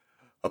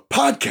a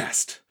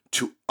podcast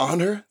to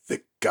honor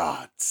the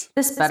gods.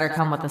 This better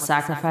come with a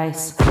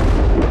sacrifice.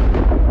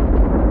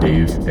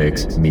 Dave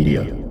X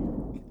Media.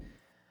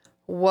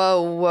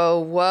 Whoa, whoa,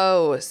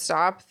 whoa.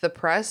 Stop the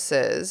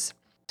presses.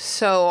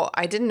 So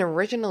I didn't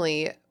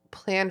originally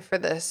plan for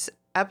this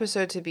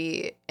episode to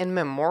be in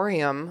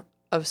memoriam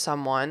of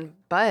someone,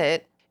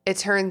 but it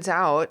turns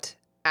out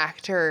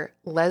actor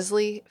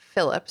Leslie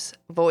Phillips,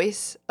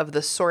 voice of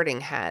the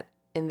Sorting Hat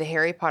in the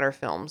Harry Potter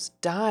films,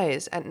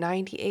 dies at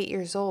 98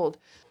 years old.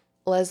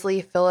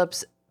 Leslie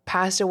Phillips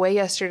passed away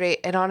yesterday.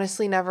 It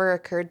honestly never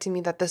occurred to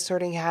me that the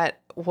Sorting Hat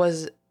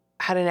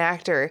had an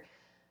actor.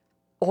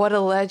 What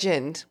a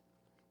legend.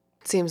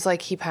 Seems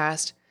like he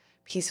passed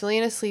peacefully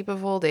in a sleep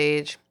of old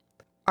age.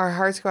 Our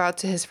hearts go out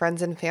to his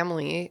friends and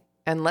family.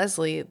 And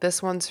Leslie,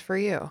 this one's for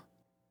you.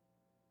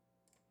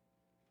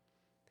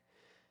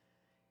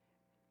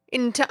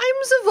 In times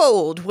of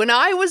old, when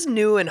I was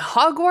new and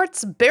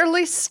Hogwarts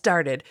barely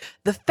started,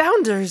 the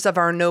founders of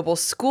our noble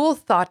school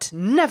thought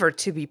never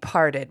to be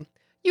parted.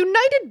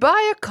 United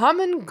by a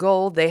common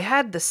goal, they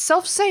had the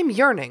selfsame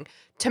yearning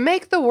to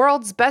make the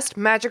world's best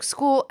magic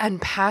school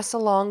and pass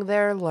along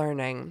their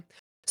learning.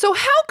 So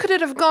how could it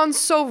have gone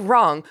so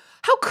wrong?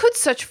 How could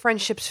such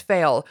friendships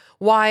fail?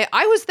 Why,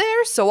 I was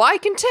there, so I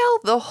can tell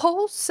the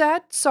whole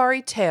sad,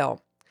 sorry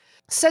tale.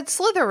 Said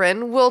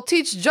Slytherin will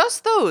teach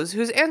just those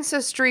whose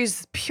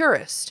ancestry's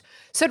purest.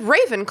 Said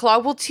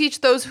Ravenclaw will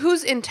teach those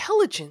whose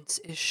intelligence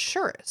is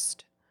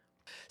surest.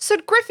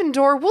 Said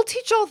Gryffindor will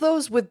teach all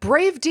those with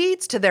brave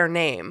deeds to their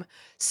name.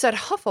 Said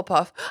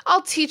Hufflepuff,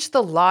 I'll teach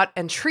the lot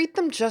and treat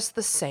them just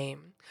the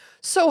same.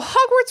 So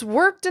Hogwarts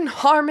worked in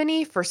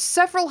harmony for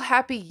several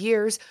happy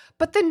years,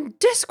 but then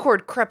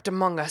discord crept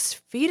among us,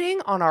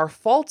 feeding on our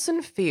faults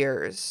and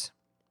fears.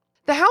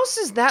 The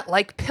houses that,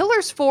 like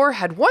pillars four,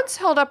 had once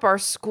held up our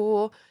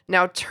school,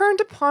 now turned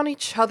upon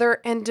each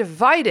other and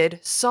divided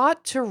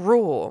sought to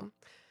rule.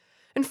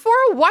 And for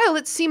a while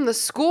it seemed the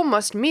school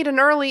must meet an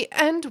early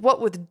end,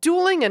 what with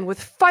dueling and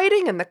with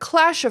fighting and the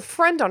clash of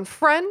friend on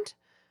friend.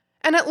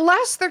 And at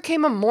last there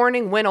came a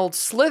morning when old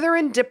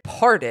Slytherin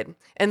departed,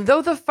 and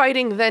though the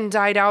fighting then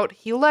died out,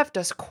 he left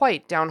us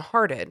quite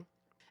downhearted.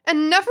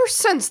 And never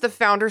since the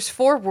founders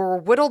four were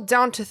whittled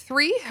down to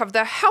three have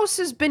the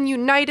houses been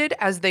united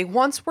as they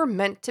once were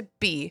meant to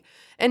be.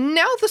 And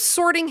now the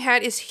Sorting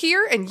Hat is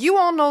here, and you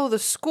all know the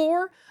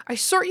score. I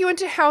sort you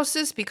into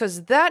houses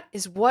because that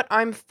is what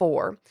I'm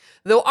for.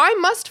 Though I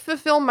must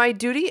fulfill my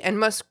duty and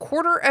must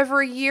quarter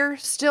every year,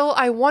 still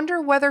I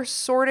wonder whether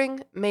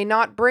sorting may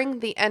not bring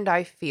the end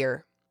I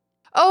fear.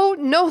 Oh,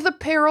 know the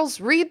perils,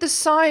 read the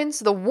signs,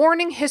 the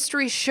warning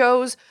history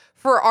shows,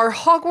 for our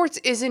Hogwarts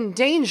is in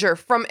danger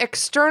from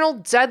external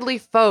deadly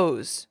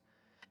foes.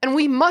 And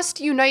we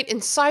must unite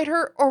inside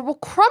her or will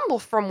crumble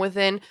from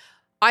within.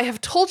 I have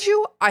told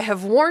you, I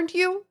have warned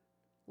you.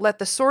 Let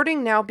the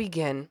sorting now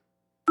begin.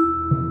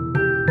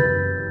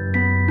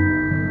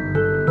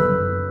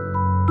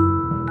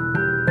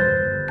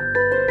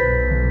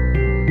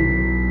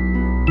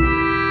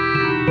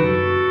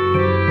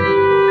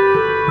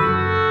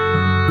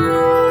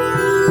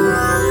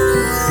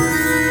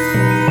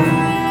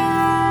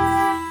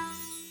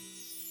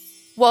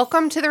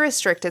 Welcome to the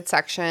restricted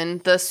section,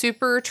 the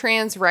Super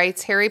Trans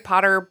Rights Harry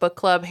Potter Book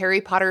Club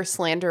Harry Potter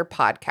Slander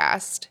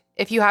podcast.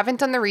 If you haven't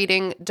done the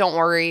reading, don't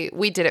worry,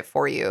 we did it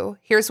for you.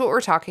 Here's what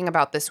we're talking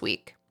about this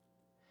week.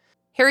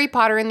 Harry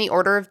Potter and the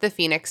Order of the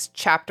Phoenix,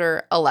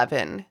 Chapter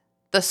 11,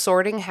 The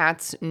Sorting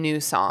Hat's New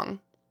Song.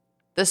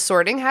 The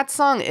Sorting Hat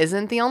song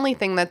isn't the only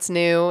thing that's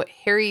new.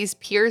 Harry's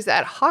peers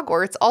at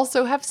Hogwarts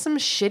also have some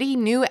shitty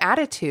new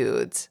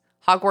attitudes.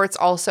 Hogwarts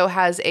also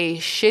has a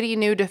shitty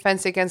new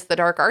Defense Against the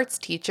Dark Arts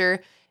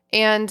teacher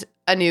and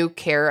a new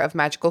Care of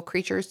Magical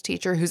Creatures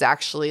teacher who's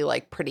actually,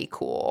 pretty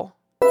cool.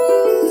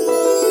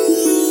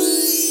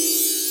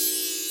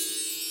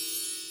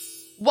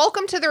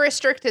 Welcome to the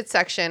restricted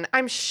section.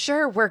 I'm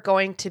sure we're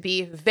going to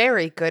be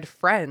very good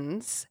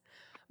friends.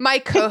 My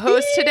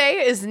co-host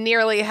today is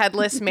nearly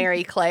headless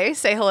Mary Clay.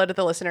 Say hello to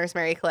the listeners,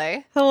 Mary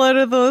Clay. Hello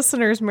to the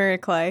listeners, Mary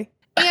Clay.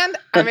 And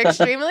I'm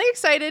extremely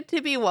excited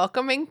to be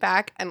welcoming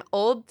back an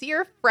old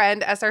dear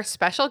friend as our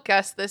special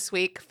guest this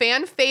week.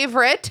 Fan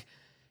favorite,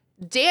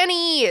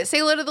 Danni. Say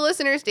hello to the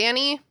listeners,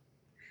 Danni.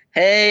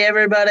 Hey,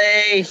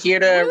 everybody. Here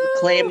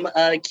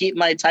to keep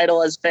my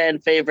title as fan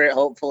favorite,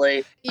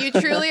 hopefully. You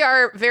truly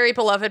are very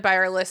beloved by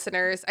our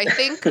listeners. I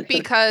think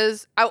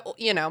because,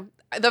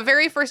 the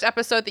very first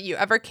episode that you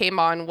ever came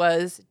on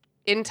was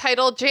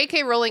entitled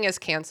J.K. Rowling is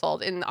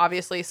Canceled in,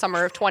 obviously,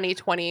 summer of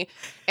 2020.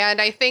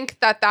 And I think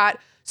that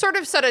sort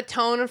of set a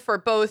tone for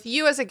both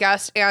you as a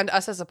guest and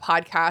us as a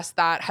podcast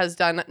that has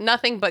done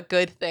nothing but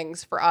good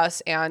things for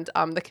us and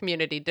the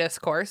community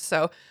discourse.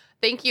 So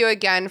thank you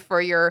again for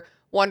your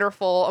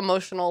wonderful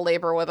emotional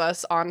labor with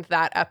us on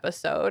that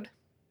episode.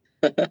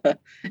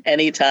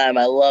 Anytime.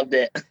 I loved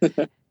it.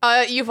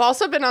 You've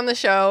also been on the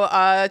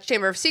show,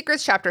 Chamber of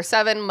Secrets, Chapter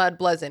 7,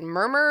 Mudbloods and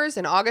Murmurs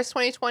in August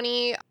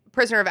 2020,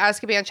 Prisoner of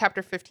Azkaban,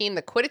 Chapter 15,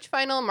 The Quidditch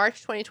Final,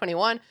 March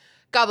 2021,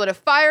 Goblet of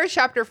Fire,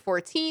 Chapter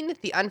 14,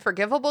 The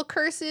Unforgivable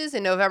Curses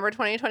in November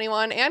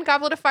 2021, and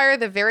Goblet of Fire,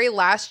 the very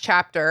last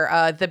chapter,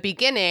 the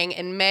beginning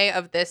in May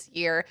of this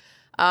year.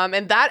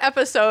 And that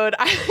episode,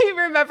 I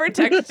remember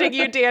texting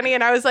you, Danny,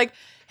 and I was like,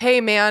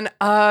 hey, man,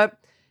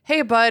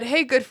 hey, bud,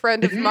 hey, good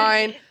friend of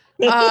mine,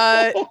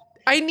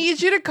 I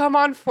need you to come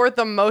on for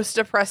the most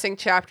depressing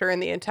chapter in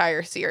the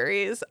entire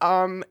series.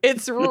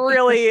 It's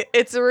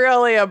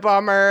really a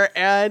bummer,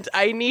 and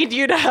I need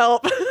you to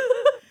help.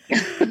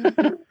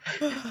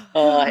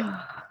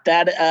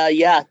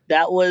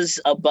 That was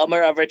a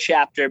bummer of a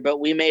chapter, but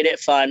we made it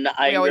fun.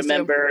 I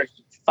remember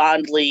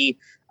fondly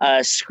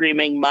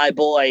screaming "my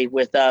boy"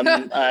 with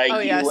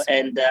yes.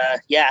 and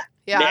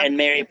and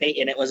Mary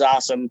Peyton. It was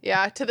awesome.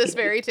 Yeah, to this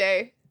very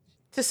day.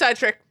 To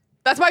Cedric.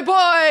 That's my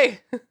boy!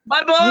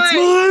 My boy! That's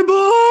my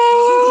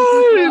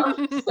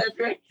boy!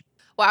 Cedric.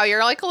 Wow,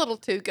 you're like a little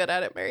too good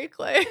at it, Mary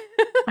Clay.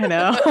 I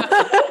know.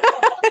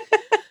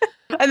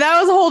 And that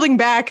was holding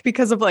back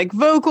because of like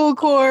vocal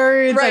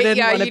cords. Right, I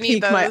didn't want to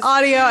peak my those.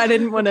 audio. I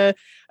didn't want to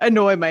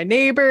annoy my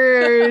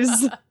neighbors.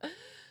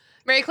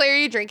 Mary Clay, are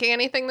you drinking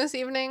anything this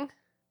evening?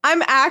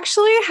 I'm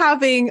actually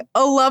having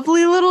a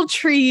lovely little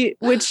treat,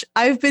 which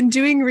I've been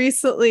doing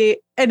recently,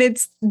 and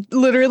it's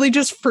literally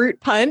just fruit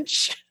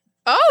punch.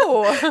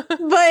 Oh,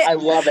 But I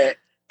love it.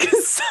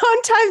 because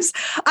sometimes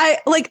I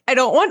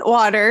don't want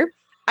water.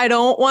 I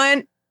don't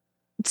want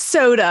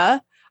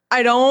soda.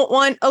 I don't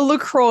want a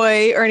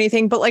LaCroix or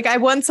anything, but like I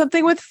want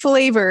something with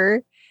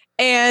flavor.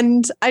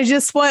 And I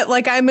just want,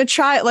 like, I'm a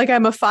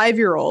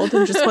 5-year-old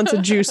and just wants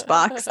a juice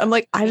box. I'm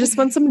like, I just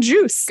want some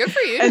juice. good for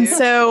you. And dude.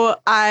 so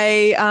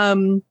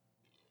I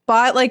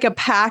bought like a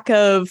pack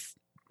of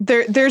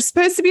there's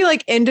supposed to be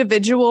like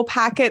individual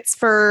packets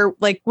for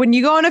like when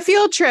you go on a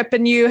field trip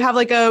and you have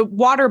like a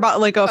water bottle,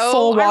 like a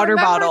full water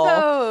bottle.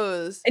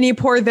 Those. And you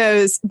pour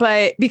those.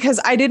 But because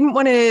I didn't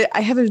want to,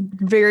 I have a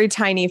very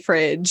tiny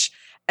fridge.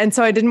 And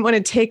so I didn't want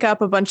to take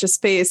up a bunch of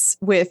space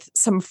with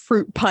some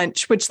fruit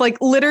punch, which like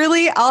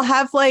literally I'll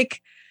have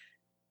like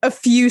a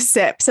few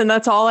sips and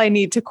that's all I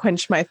need to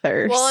quench my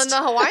thirst. Well, and the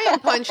Hawaiian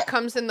punch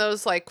comes in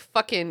those like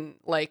fucking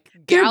like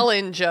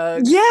gallon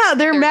jugs. Yeah,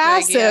 they're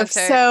massive. gigantic.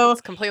 So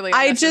It's completely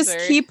I just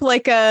unnecessary. keep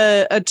like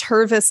a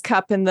Tervis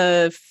cup in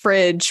the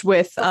fridge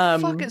with The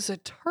fuck is a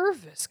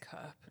Tervis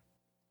cup?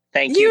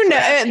 Thank you. you for know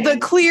asking. the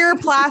clear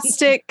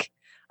plastic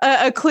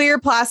a clear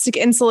plastic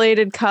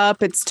insulated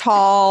cup. It's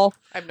tall.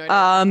 I have no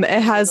idea.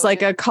 It has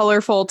like a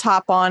colorful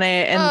top on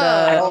it and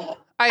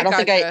I don't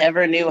think I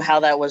ever knew how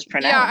that was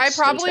pronounced. Yeah, I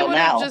probably until would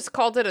now. have just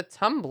called it a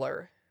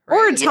tumbler. or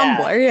a right?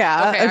 tumbler,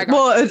 yeah. Okay, I A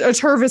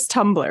Tervis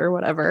tumbler,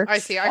 whatever. I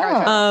see. I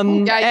got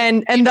you. Yeah,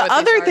 and you know the what these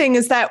other are. thing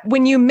is that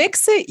when you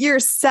mix it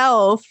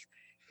yourself,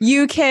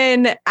 you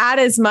can add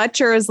as much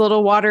or as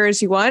little water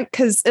as you want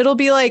because it'll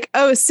be like,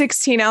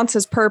 16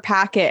 ounces per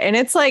packet. And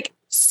it's like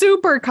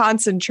super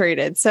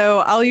concentrated. So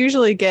I'll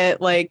usually get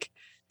like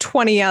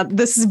 20 ounce.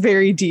 This is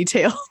very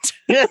detailed.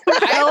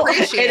 I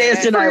appreciate it is,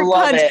 it. and I Fruit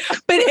love punch. it.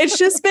 But it's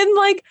just been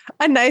like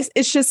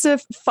it's just a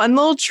fun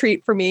little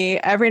treat for me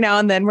every now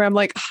and then where I'm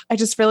like, I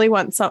just really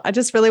want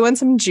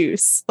some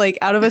juice, like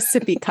out of a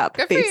sippy cup,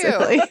 Good for you.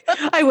 basically.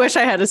 I wish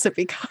I had a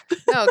sippy cup.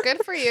 No,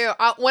 good for you.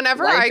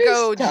 Whenever Life I is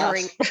go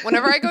tough.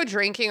 whenever I go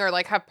drinking or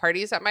like have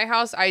parties at my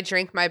house, I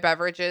drink my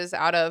beverages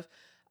out of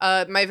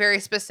my very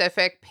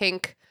specific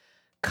pink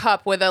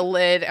cup with a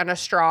lid and a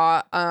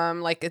straw.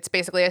 Like it's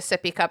basically a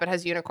sippy cup. It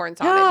has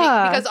unicorns on it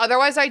Yeah. because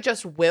otherwise I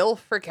just will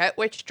forget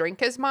which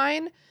drink is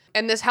mine.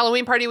 And this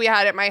Halloween party we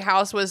had at my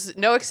house was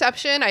no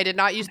exception. I did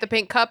not use the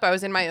pink cup. I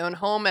was in my own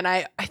home and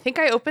I think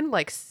I opened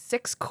like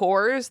 6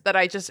 Coors that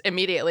I just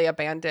immediately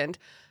abandoned.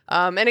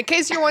 And in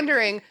case you're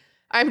wondering,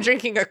 I'm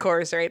drinking a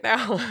Coors right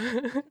now.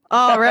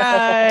 All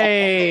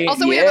right.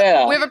 Also, we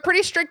Yeah. have a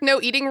pretty strict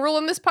no eating rule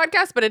in this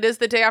podcast, but it is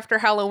the day after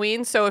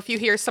Halloween. So if you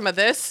hear some of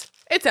this,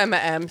 it's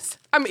M&M's.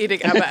 I'm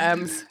eating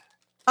M&M's.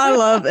 I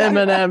love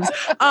M&Ms.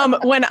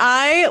 When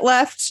I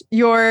left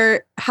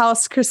your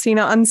house,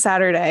 Christina, on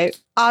Saturday,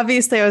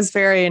 obviously I was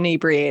very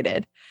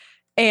inebriated.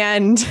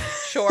 And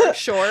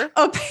Sure.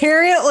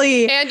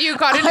 apparently, And you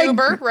got an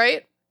Uber,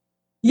 right?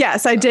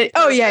 yes, I did.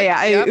 Oh, yeah.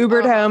 I Yep.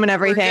 Ubered home and We're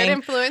everything. good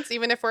influence,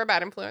 even if we're a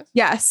bad influence.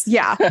 Yes,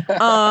 yeah.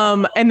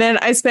 And then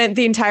I spent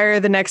the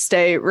next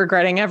day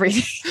regretting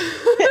everything.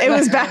 It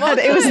was bad. Well,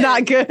 It was good.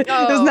 not good. It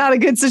was Oh. not a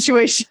good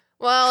situation.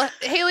 Well,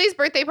 Haley's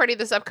birthday party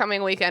this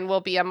upcoming weekend will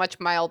be a much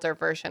milder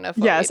version of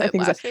what Yes, we I did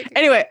think so. last week.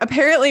 Anyway,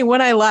 apparently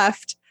when I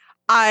left,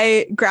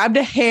 I grabbed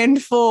a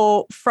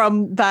handful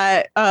from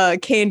that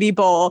candy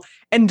bowl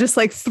and just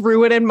like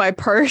threw it in my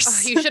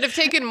purse. Oh, you should have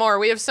taken more.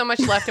 We have so much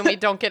left and we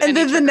don't get And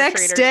any then the next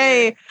trick-or-treaters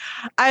day, here.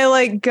 I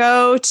like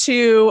go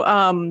to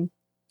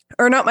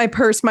or not my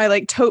purse, my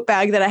like tote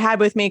bag that I had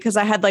with me because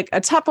I had like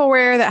a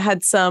Tupperware that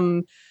had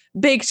some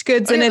baked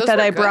goods Oh, in yeah, it those that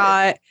were I good.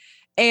 brought.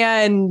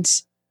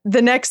 And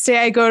the next day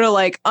I go to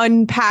like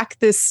unpack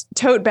this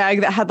tote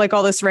bag that had like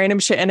all this random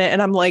shit in it.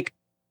 And I'm like,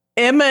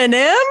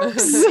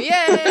 M&Ms?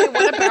 Yay,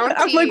 what a bounty.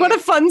 I'm like, what a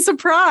fun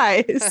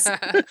surprise.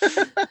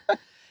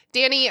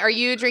 Danny, are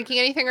you drinking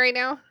anything right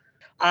now?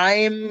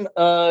 I'm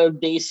a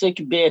basic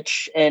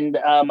bitch, and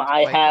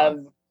I have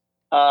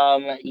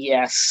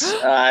yes.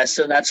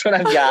 So that's what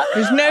I've got.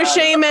 There's no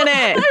shame in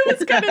it. I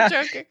was kind of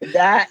joking.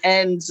 That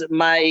and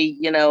my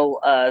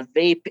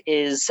vape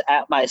is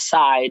at my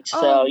side.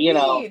 So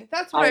weed.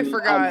 That's what I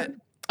forgot.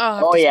 I'll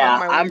have to smoke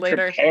my weed I'm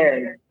later.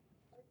 prepared.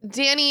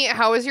 Danny,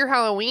 how was your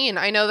Halloween?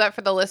 I know that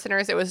for the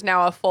listeners, it was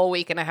now a full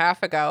week and a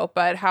half ago,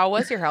 but how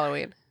was your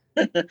Halloween?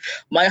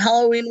 My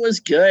Halloween was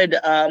good.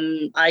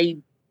 I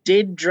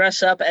did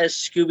dress up as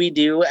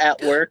Scooby-Doo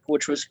at work,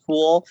 which was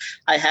cool.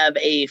 I have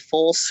a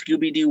full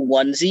Scooby-Doo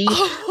onesie.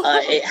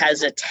 It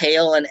has a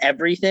tail and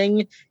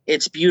everything.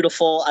 It's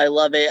beautiful. I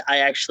love it. I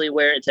actually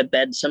wear it to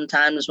bed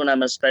sometimes when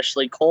I'm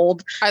especially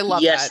cold. I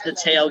love yes, that.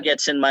 The tail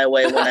gets in my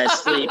way when I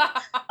sleep.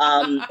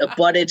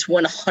 But it's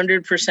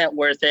 100%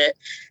 worth it.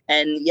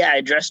 And yeah,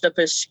 I dressed up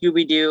as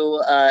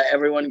Scooby-Doo.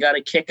 Everyone got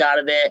a kick out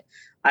of it.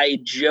 I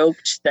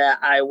joked that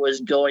I was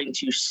going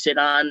to sit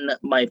on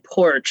my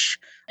porch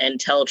and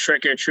tell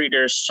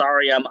trick-or-treaters,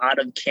 sorry, I'm out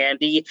of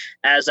candy,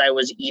 as I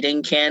was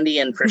eating candy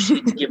and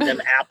proceed to give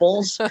them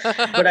apples.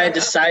 But I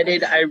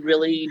decided I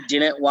really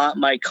didn't want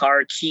my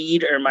car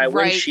keyed or my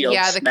windshield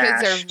Yeah, the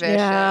smashed. kids are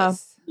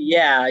vicious.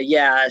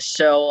 Yeah.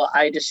 So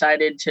I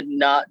decided to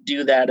not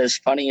do that, as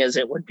funny as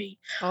it would be.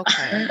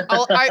 Okay.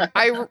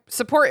 I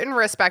support and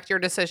respect your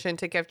decision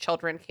to give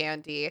children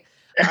candy.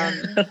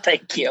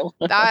 Thank you.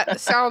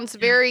 That sounds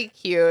very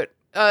cute.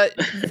 At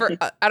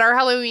our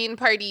Halloween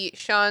party,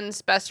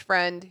 Sean's best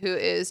friend, who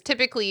is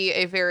typically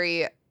a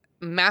very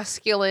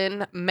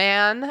masculine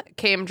man,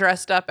 came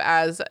dressed up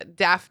as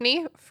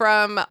Daphne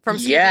from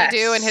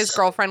Scooby-Doo, and his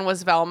girlfriend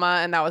was Velma,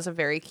 and that was a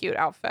very cute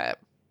outfit.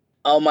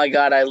 Oh my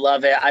God, I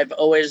love it. I've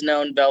always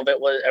known Velvet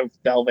was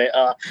Velvet.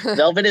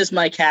 Velvet is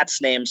my cat's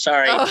name.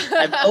 Sorry.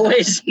 I've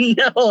always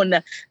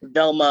known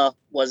Velma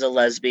was a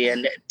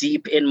lesbian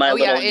deep in my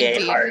little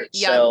gay heart.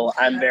 Yeah. So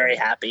I'm very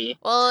happy.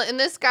 Well, and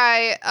this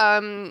guy,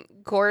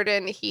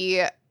 Gordon,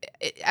 he,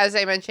 as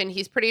I mentioned,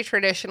 he's pretty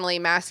traditionally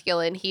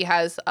masculine. He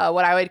has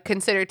what I would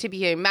consider to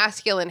be a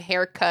masculine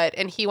haircut,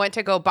 and he went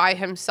to go buy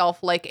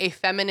himself like a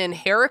feminine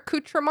hair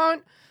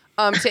accoutrement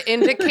to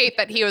indicate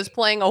that he was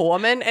playing a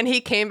woman, and he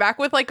came back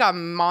with like a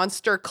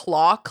monster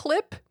claw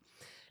clip.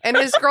 And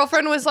his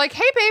girlfriend was like,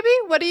 hey, baby,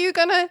 what are you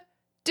gonna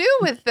do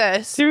with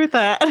this? Do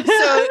that.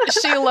 So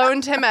she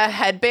loaned him a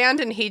headband,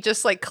 and he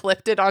just like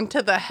clipped it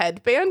onto the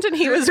headband, and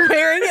he was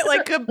wearing it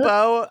like a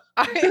bow.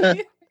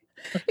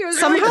 He was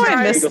somehow really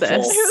I missed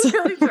this. He was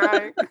really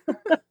trying.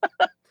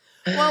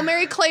 Well,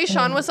 Mary Clay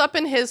Sean was up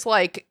in his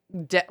like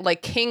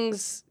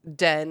king's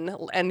den,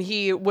 and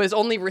he was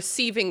only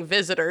receiving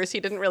visitors. He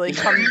didn't really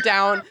come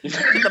down to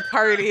the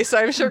party, so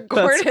I'm sure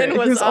Gordon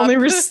was only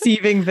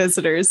receiving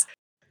visitors.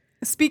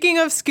 Speaking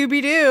of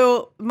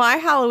Scooby-Doo, my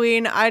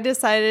Halloween, I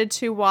decided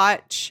to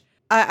watch.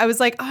 I was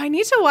like, I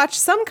need to watch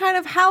some kind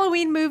of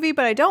Halloween movie,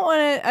 but I don't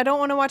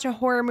want to watch a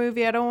horror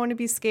movie. I don't want to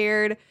be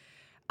scared.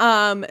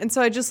 And so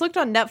I just looked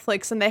on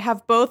Netflix, and they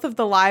have both of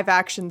the live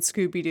action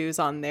Scooby-Doos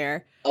on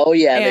there. Oh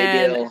yeah,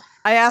 they do.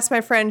 I asked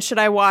my friend, should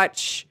I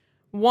watch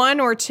 1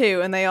 or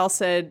 2? And they all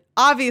said,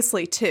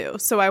 obviously 2.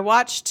 So I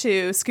watched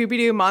 2,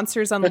 Scooby-Doo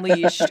Monsters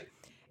Unleashed.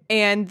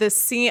 And the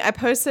scene, I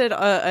posted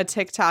a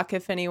TikTok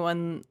if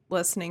anyone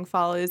listening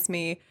follows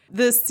me.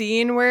 The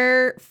scene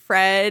where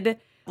Fred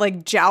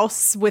like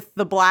jousts with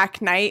the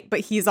Black Knight, but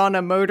he's on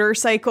a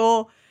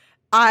motorcycle.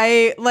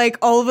 I like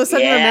all of a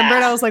sudden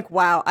remembered. I was like,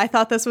 wow, I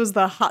thought this was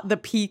the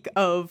peak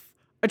of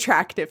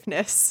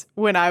attractiveness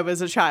when I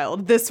was a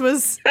child. This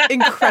was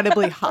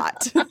incredibly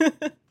hot.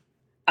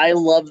 I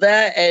love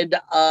that. And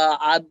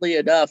oddly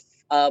enough,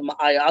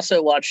 I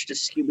also watched a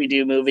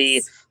Scooby-Doo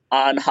movie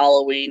on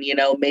Halloween.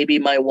 Maybe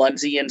my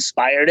onesie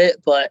inspired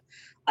it, but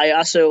I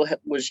also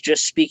was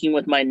just speaking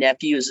with my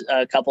nephews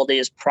a couple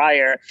days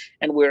prior,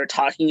 and we were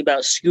talking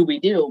about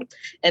Scooby-Doo.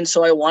 And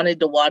so I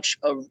wanted to watch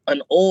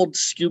an old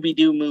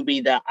Scooby-Doo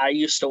movie that I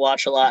used to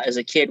watch a lot as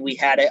a kid. We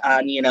had it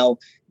on,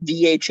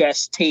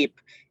 VHS tape.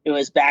 It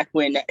was back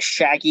when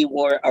Shaggy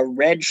wore a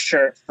red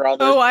shirt for all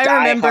those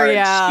diehard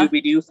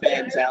Scooby-Doo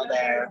fans out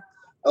there.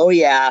 Oh,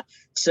 yeah.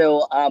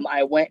 So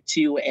I went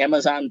to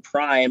Amazon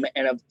Prime,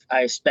 and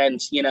I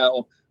spent,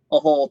 a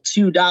whole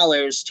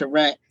 $2 to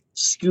rent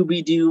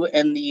Scooby-Doo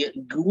and the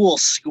Ghoul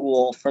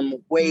School from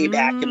way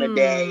back in the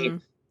day.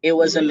 It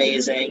was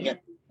amazing.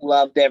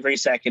 Loved every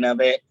second of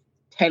it.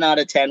 10 out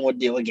of 10 would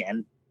do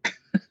again.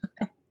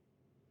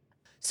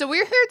 So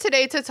we're here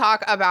today to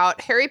talk about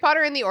Harry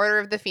Potter and the Order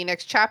of the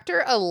Phoenix,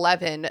 Chapter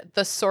 11,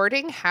 The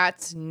Sorting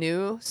Hat's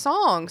new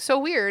song. So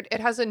weird. It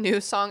has a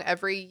new song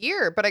every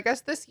year, but I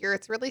guess this year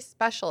it's really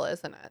special,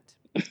 isn't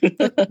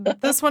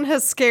it? This one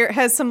has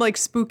some like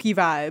spooky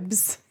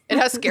vibes. It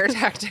has scare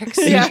tactics.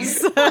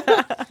 Yes.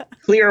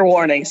 Clear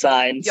warning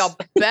signs. Y'all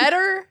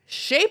better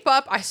shape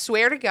up. I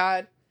swear to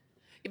God.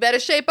 You better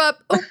shape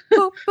up. Oop,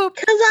 oop, oop.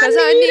 Because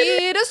I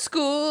need a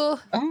school.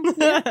 Oh,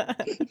 yeah.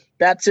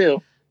 That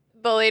too.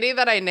 The lady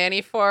that I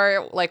nanny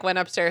for went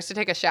upstairs to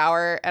take a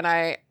shower, and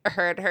I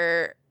heard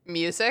her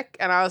music,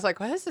 and I was like,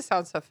 why does this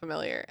sound so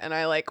familiar? And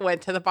I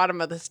went to the bottom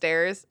of the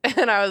stairs,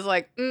 and I was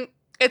like,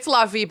 It's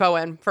La Vie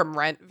Bowen from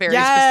Rent, very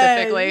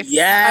Yes. specifically.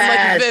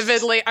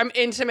 Yes. I'm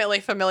intimately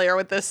familiar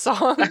with this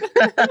song.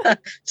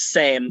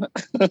 Same.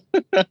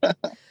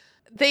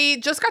 They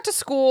just got to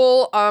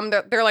school.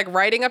 They're like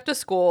riding up to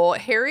school.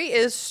 Harry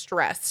is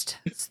stressed.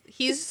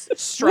 He's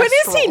stressed.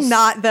 When is he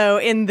not, though,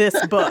 in this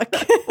book?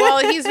 Well,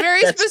 he's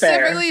very That's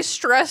specifically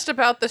stressed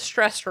about the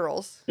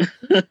stress-rolls. Is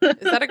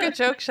that a good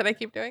joke? Should I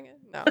keep doing it?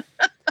 No.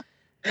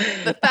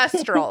 The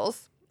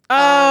thestrals.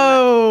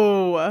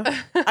 Oh,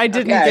 I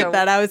didn't Okay. get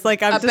that. I was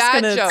like, I'm A just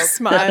bad going to joke.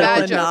 smile A bad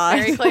and joke. nod.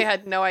 Mary Clay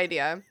had no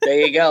idea. There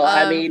you go.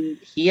 I Um, mean,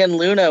 he and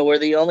Luna were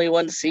the only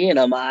ones seeing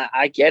him.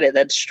 I get it.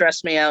 That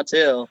stressed me out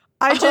too.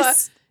 I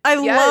yes.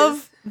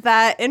 love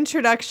that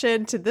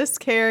introduction to this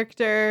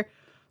character.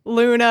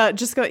 Luna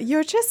just go,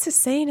 you're just as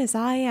sane as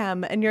I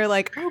am. And you're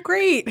like, oh,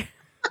 great.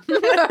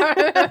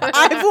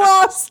 I've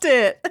lost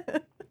it.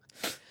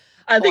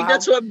 I think Wow.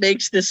 that's what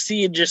makes this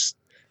scene just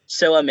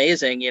so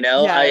amazing, you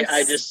know? I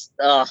Yes. just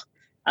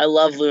I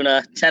love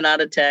Luna. 10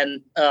 out of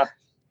 10.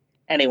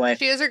 Anyway.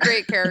 She is a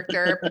great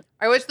character.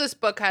 I wish this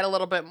book had a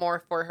little bit more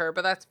for her,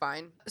 but that's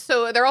fine.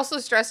 So they're also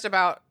stressed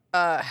about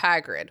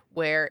Hagrid.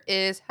 Where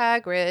is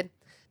Hagrid?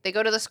 They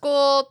go to the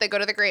school. They go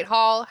to the Great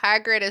Hall.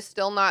 Hagrid is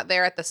still not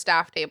there at the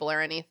staff table or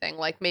anything.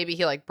 Like maybe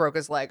he like broke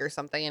his leg or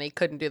something and he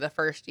couldn't do the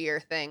first year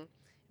thing.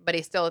 But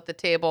he's still at the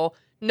table.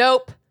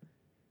 Nope.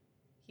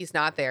 He's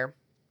not there.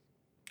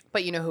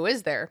 But you know who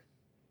is there?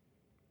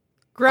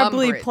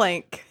 Grubbly Umbridge.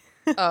 Plank.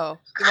 Oh,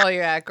 well,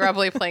 yeah,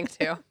 Grubbly Plank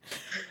too.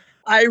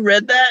 I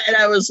read that and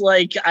I was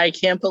like, I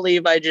can't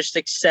believe I just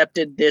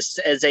accepted this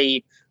as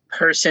a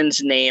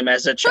person's name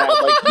as a child.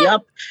 Like,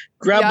 yep,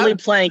 Grubbly Yep.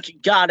 Plank,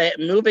 got it.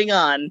 Moving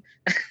on.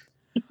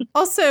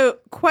 Also,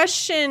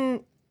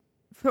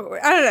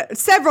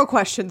 several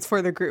questions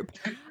for the group.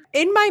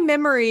 In my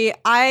memory,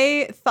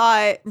 I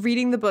thought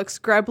reading the books,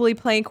 Grubbly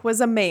Plank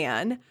was a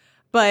man,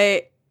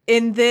 but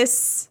in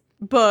this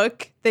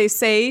book, they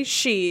say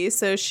she,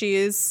 so she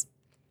is,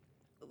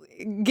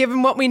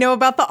 given what we know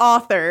about the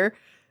author,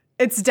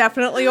 it's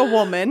definitely a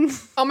woman.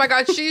 Oh my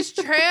God, she's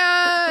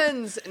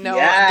trans. No, definitely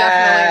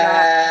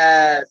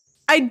Yes.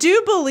 I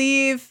do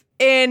believe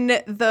in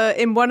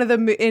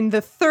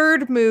the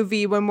third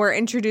movie, when we're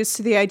introduced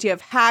to the idea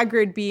of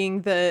Hagrid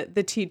being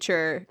the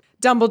teacher,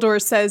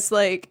 Dumbledore says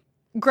like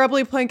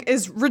Grubbly Plank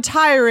is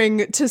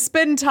retiring to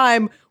spend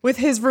time with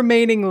his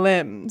remaining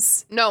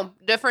limbs. not. No,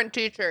 different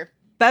teacher.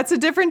 That's a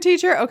different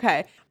teacher?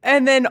 Okay.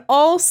 And then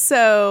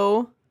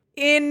also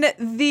in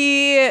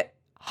the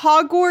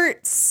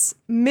Hogwarts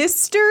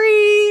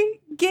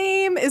mystery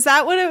game, is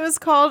that what it was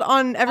called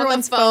on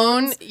everyone's On the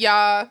phone. phones?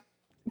 Yeah.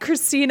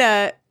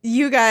 Christina,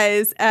 you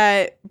guys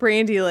at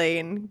Brandy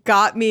Lane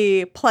got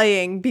me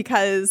playing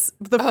because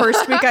the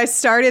first week I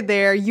started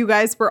there, you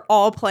guys were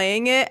all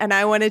playing it and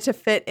I wanted to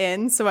fit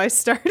in. So I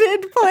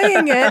started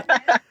playing it.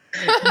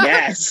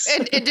 Yes.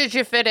 And did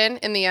you fit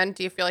in the end?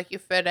 Do you feel like you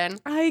fit in?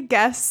 I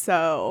guess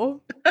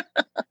so.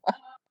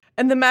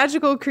 And the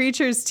magical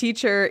creatures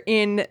teacher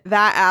in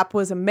that app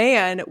was a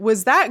man.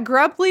 Was that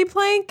Grubbly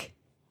Plank?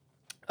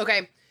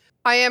 Okay.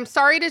 I am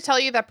sorry to tell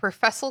you that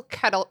Professor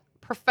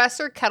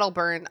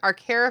Kettleburn, our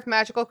care of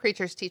magical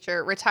creatures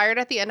teacher, retired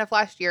at the end of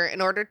last year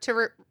in order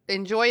to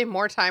enjoy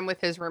more time with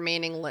his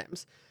remaining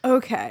limbs.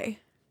 Okay.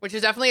 Which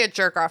is definitely a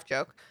jerk-off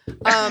joke.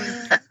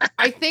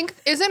 I think,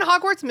 isn't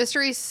Hogwarts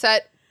Mystery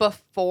set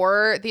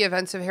before the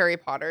events of Harry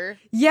Potter?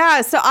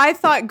 Yeah, so I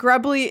thought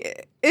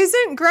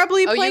isn't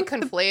Grubbly Oh, you Plank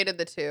conflated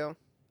the two.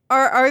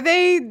 are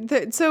they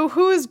so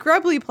who is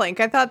Grubbly Plank?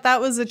 I thought that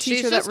was a She's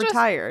teacher that just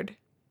retired.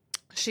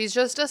 She's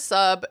just a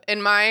sub.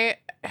 In my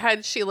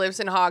head, she lives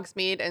in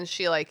Hogsmeade and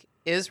she like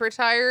is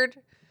retired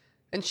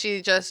and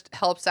she just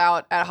helps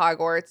out at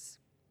Hogwarts.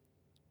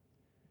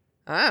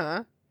 I don't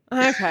know.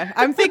 Okay.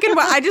 I'm thinking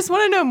I just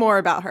want to know more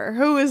about her.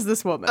 Who is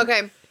this woman?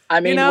 Okay. I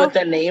mean, You know? with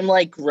a name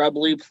like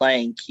Grubbly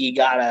Plank, you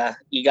gotta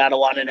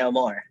want to know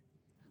more.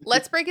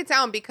 Let's break it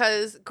down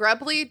because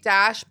Grubbly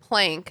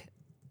Plank,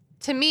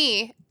 to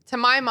me, to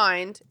my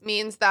mind,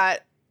 means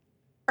that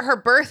her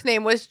birth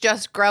name was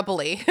just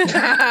Grubbly.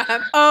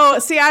 Oh,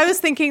 see, I was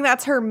thinking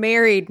that's her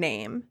married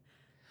name.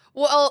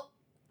 Well,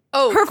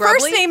 oh, Her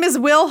Grubbly? first name is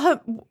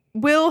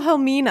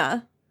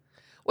Wilhelmina.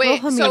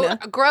 Wait, so Wilhelmina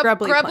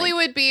Grubbly Grubbly Plank.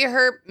 would be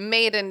her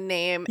maiden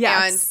name,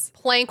 Yes. and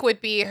Plank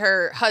would be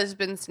her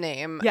husband's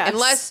name,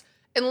 Yes.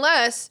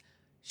 unless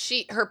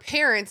her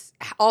parents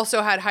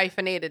also had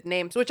hyphenated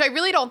names, which I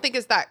really don't think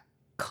is that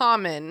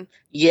common.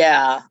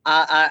 Yeah,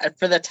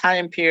 for the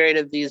time period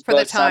of these For the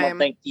books, I don't time.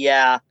 think.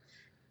 Yeah,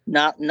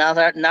 not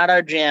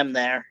our jam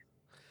there.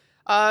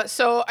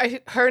 So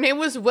her name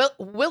was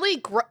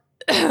Willie.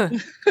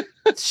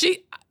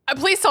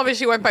 Please tell me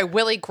she went by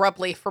Willie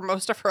Grubbly for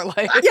most of her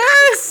life.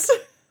 Yes.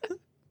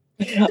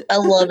 I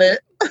love it.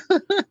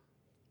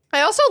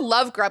 I also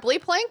love Grubbly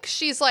Plank.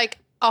 She's like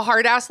a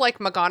hard ass like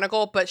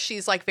McGonagall, but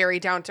she's like very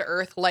down to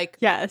earth, like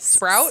Yes.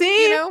 Sprout.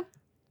 See? You know,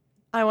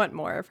 I want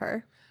more of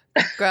her.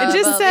 Grubbly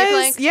It just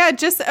says,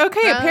 Plank.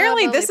 okay,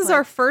 apparently Grubbly this is Plank.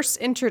 our first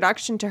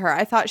introduction to her.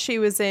 I thought she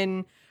was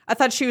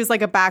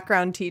like a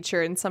background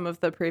teacher in some of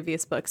the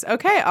previous books.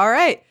 Okay, all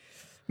right.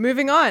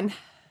 Moving on.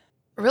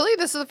 Really?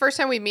 This is the first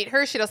time we meet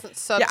her? She doesn't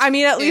sub. Yeah, I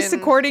mean, at least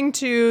according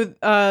to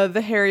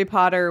the Harry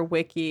Potter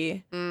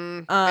wiki.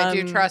 I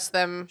do trust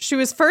them. She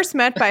was first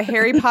met by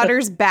Harry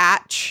Potter's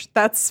batch.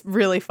 That's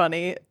really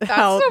funny.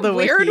 That's a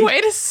weird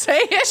way to say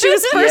it. She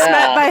was first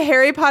met by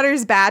Harry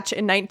Potter's batch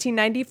in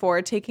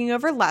 1994, taking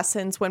over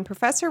lessons when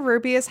Professor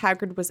Rubeus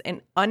Hagrid was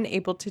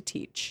unable to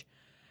teach.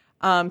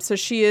 So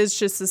she is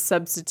just a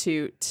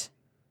substitute.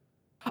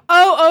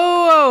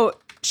 Oh.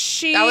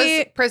 That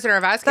was Prisoner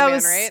of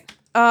Azkaban,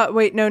 right?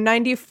 Wait, no,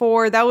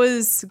 94. That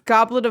was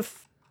Goblet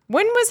of...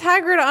 When was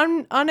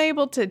Hagrid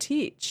unable to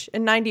teach?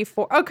 In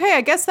 94. Okay,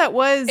 I guess that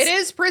was... It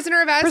is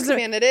Prisoner of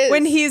Azkaban, it is.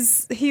 When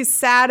he's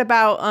sad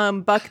about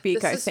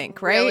Buckbeak, I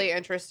think, right? Really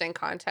interesting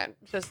content.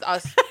 Just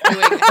us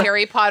doing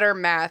Harry Potter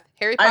math.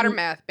 Harry Potter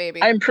math,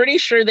 baby. I'm pretty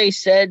sure they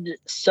said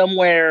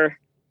somewhere,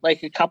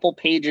 like a couple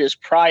pages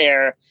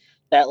prior,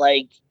 that,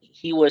 like,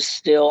 he was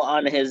still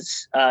on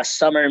his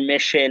summer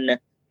mission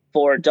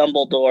for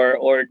Dumbledore,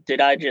 or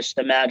did I just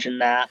imagine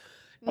that?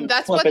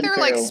 That's what they're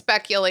like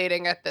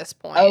speculating at this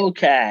point.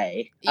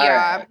 Okay.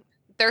 Yeah. Right.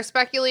 They're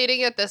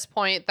speculating at this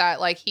point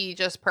that like he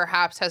just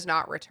perhaps has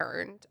not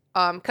returned.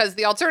 Because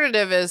the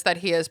alternative is that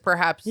he is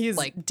perhaps He's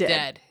like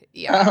dead.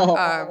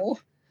 Yeah.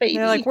 Baby.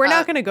 They're like, we're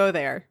not going to go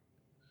there.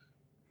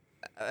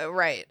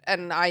 Right.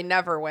 And I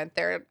never went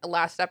there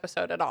last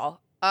episode at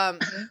all.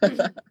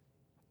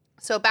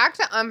 So back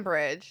to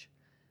Umbridge.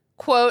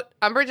 Quote,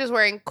 Umbridge is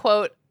wearing,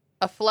 quote,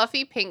 a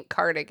fluffy pink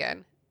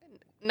cardigan.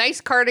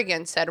 Nice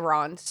cardigan, said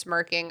Ron,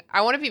 smirking.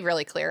 I want to be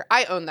really clear.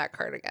 I own that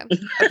cardigan.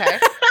 Okay.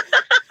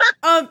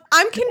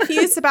 I'm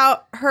confused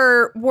about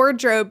her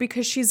wardrobe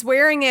because she's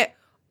wearing it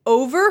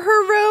over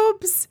her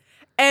robes.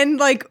 And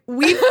like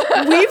we've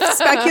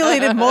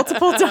speculated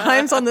multiple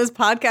times on this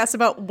podcast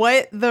about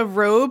what the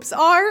robes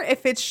are.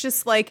 If it's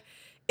just like,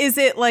 is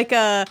it like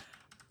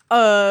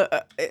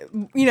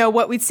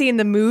what we'd see in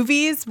the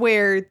movies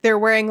where they're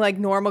wearing like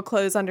normal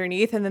clothes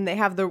underneath and then they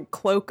have the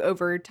cloak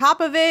over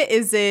top of it?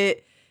 Is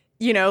it,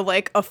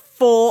 like a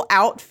full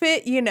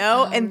outfit,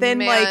 and then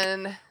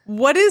like,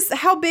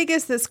 how big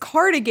is this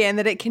cardigan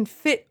that it can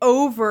fit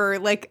over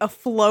like a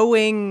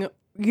flowing,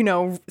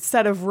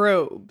 set of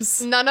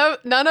robes? None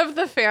of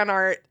the fan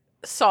art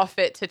saw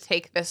fit to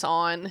take this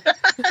on.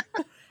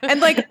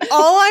 And like,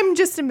 all I'm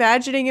just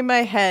imagining in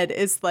my head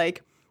is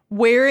like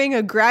wearing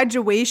a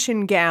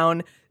graduation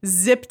gown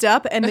zipped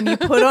up and then you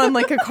put on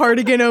like a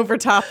cardigan over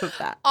top of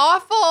that.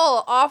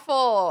 Awful.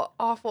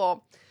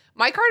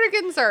 My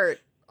cardigans are...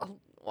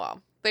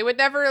 Well, they would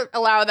never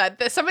allow that.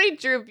 Somebody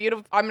drew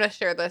beautiful... I'm going to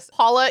share this.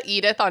 Paula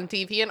Edith on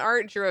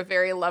DeviantArt drew a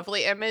very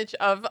lovely image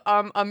of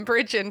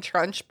Umbridge in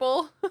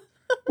Trunchbull.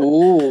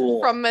 Ooh.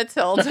 From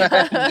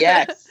Matilda.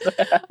 Yes.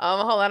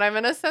 Hold on. I'm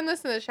going to send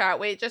this in the chat.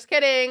 Wait, just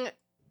kidding.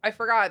 I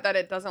forgot that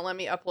it doesn't let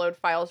me upload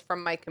files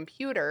from my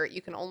computer.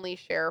 You can only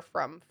share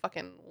from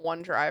fucking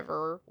OneDrive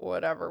or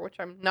whatever, which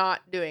I'm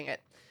not doing it.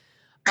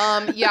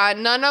 Yeah,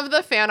 none of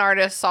the fan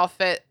artists saw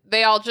fit.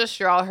 They all just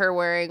draw her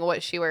wearing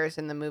what she wears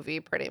in the movie,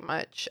 pretty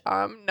much.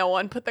 No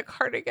one put the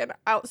cardigan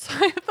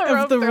outside the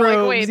robe. They're robes,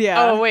 like, wait,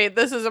 yeah. oh wait,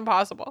 this is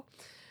impossible.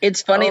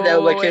 It's funny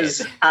though,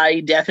 because I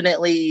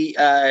definitely,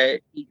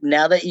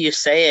 now that you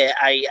say it,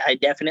 I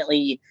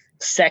definitely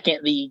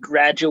second the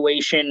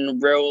graduation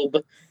robe,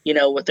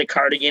 with the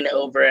cardigan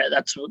over it.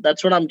 That's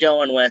what I'm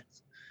going with.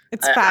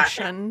 It's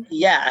fashion.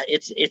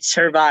 It's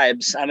her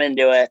vibes. I'm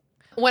into it.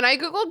 When I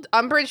Googled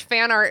Umbridge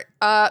fan art,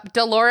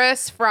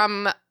 Dolores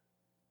from,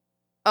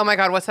 oh my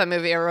God, what's that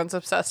movie everyone's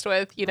obsessed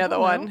with? You know the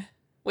one.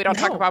 We don't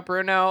talk about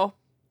Bruno.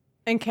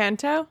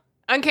 Encanto?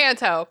 Sorry,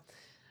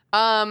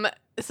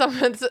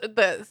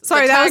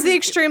 that was the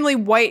extremely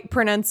white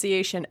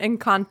pronunciation.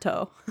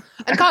 Encanto.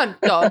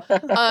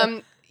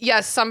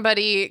 Yes,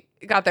 somebody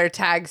got their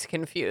tags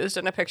confused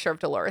and a picture of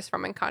Dolores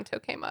from Encanto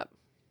came up.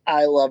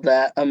 I love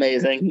that.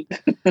 Amazing.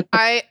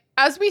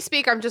 As we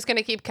speak, I'm just going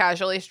to keep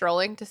casually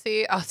strolling to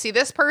see. Oh, see,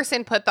 this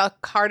person put the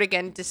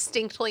cardigan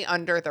distinctly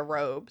under the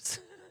robes.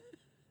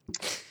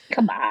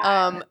 Come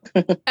on.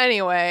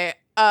 Anyway,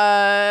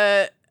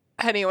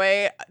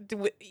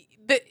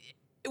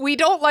 we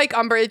don't like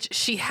Umbridge.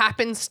 She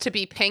happens to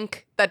be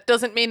pink. That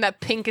doesn't mean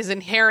that pink is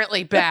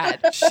inherently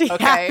bad. She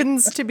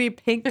happens to be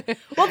pink.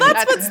 Well,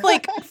 that's what's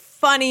like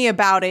funny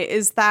about it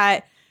is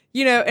that,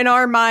 in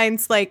our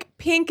minds, like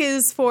pink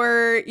is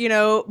for,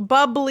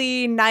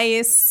 bubbly,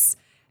 nice,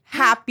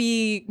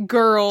 happy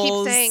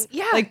girls. Keep saying,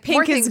 yeah, like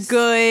pink is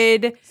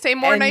good. Say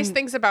more nice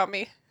things about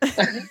me.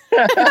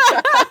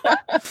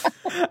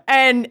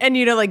 and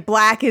like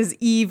black is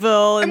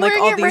evil and like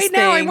all these things.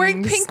 I'm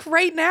wearing pink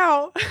right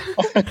now.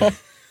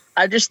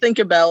 I just think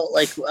about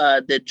like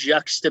the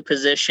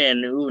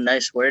juxtaposition. Ooh,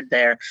 nice word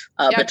there.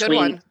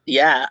 Between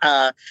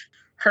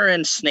her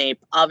and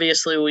Snape.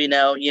 Obviously, we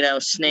know.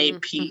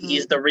 Snape.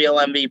 He's the real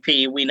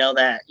MVP. We know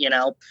that.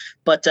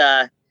 But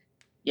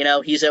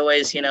he's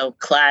always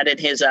clad in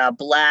his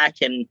black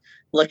and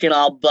looking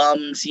all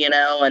bums.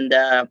 And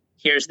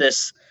here's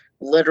this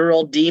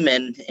literal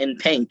demon in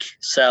pink.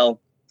 So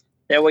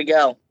there we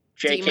go.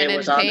 JK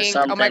was on to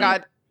something. Oh my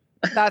God.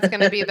 That's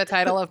going to be the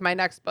title of my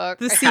next book.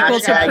 The sequel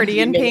to Hashtag Pretty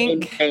in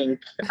Demon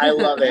Pink. I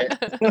love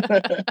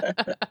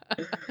it.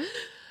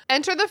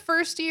 Enter the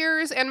first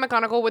years and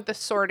McGonagall with the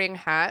Sorting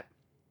Hat.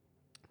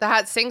 The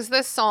Hat sings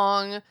this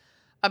song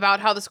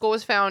about how the school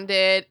was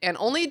founded, and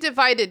only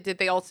divided did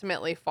they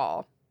ultimately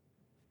fall.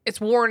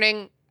 It's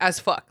warning as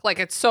fuck. Like,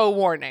 it's so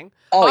warning.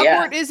 Oh,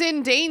 Hogwarts yeah. is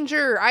in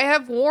danger. I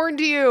have warned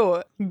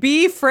you.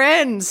 Be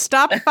friends.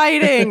 Stop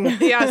fighting.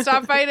 Yeah,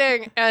 stop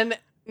fighting. And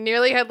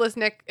Nearly Headless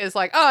Nick is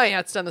like, oh, yeah,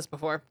 it's done this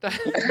before.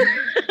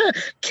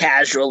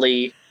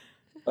 Casually.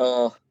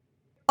 Oh.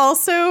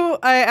 Also,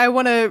 I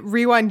want to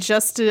rewind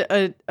just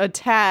a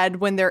tad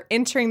when they're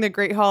entering the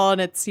Great Hall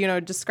and it's,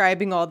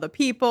 describing all the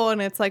people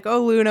and it's like,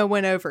 oh, Luna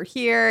went over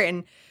here.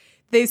 And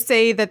they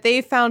say that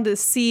they found a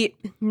seat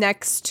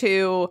next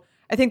to,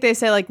 I think they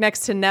say like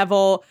next to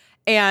Neville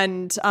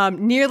and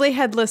Nearly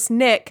Headless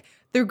Nick,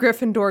 the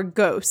Gryffindor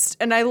ghost.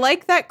 And I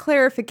like that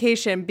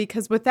clarification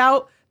because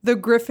without the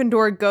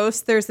Gryffindor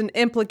ghost, there's an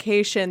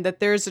implication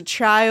that there's a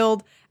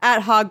child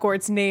at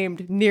Hogwarts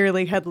named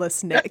Nearly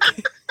Headless Nick.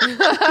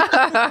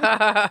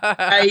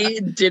 I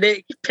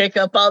didn't pick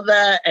up on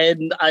that,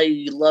 and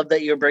I love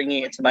that you're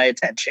bringing it to my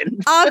attention.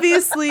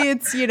 Obviously,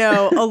 it's,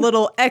 a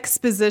little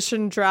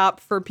exposition drop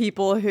for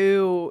people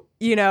who,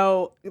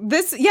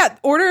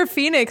 Order of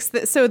Phoenix.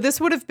 So this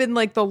would have been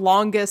like the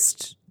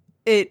longest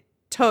it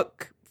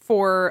took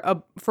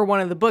for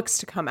one of the books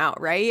to come out,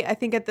 right? I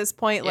think at this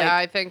point, yeah,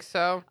 I think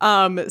so.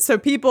 So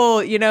people,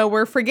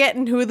 were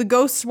forgetting who the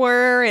ghosts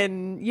were,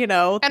 and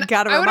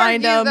got to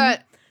remind them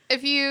that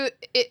if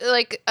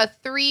like a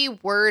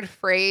 3-word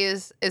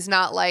phrase is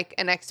not like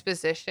an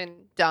exposition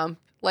dump.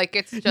 Like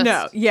it's just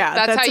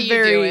that's how you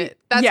do it.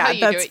 That's how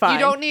you do it. Fine.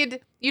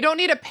 You don't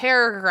need a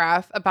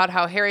paragraph about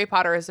how Harry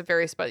Potter is a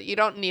very special. You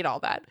don't need all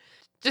that.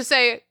 Just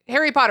say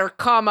Harry Potter,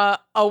 comma,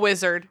 a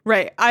wizard.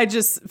 Right. I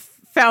just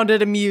found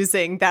it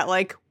amusing that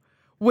like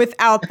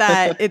without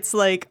that it's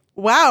like,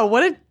 wow,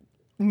 what a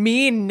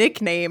mean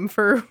nickname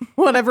for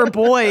whatever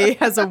boy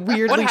has a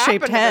weirdly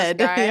shaped head.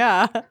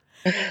 Yeah.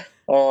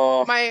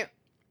 Oh.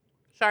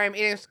 Sorry, I'm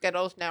eating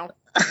Skittles now.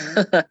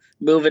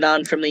 Moving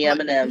on from the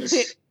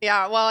M&Ms.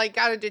 Yeah, well, I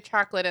gotta do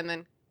chocolate and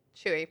then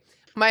chewy.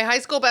 My high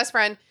school best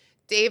friend,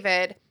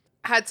 David,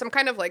 had some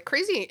kind of like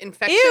crazy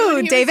infection.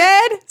 Ew,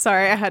 David!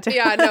 Sorry, I had to.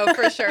 Yeah, no,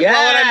 for sure.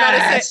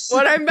 Yes!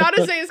 Well, what I'm about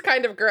to say is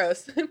kind of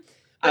gross.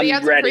 But he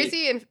had ready. some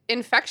crazy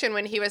infection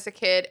when he was a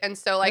kid. And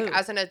so, like,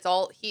 as an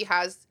adult,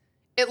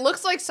 it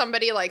looks like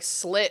somebody, like,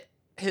 slit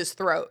his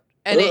throat.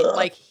 And it,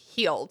 like,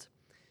 healed.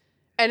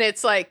 And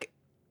it's, like,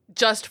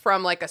 just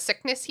from, like, a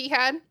sickness he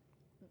had.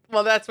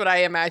 Well, that's what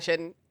I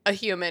imagine a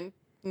human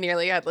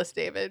Nearly Headless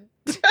David.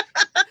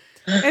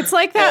 It's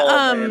like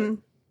that,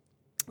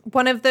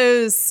 one of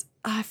those,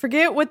 I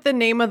forget what the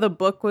name of the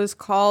book was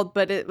called,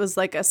 but it was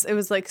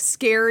like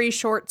scary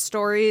short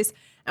stories.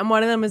 And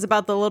one of them is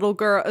about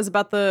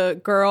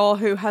the girl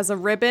who has a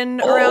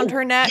ribbon around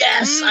her neck.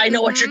 Yes, I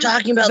know what you're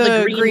talking about.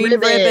 The green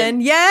ribbon.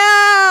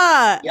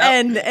 Yeah.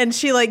 Yep. And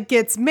she like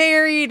gets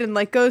married and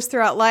like goes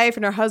throughout life.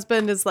 And her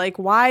husband is like,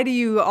 why do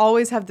you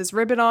always have this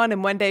ribbon on?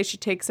 And one day she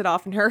takes it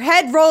off and her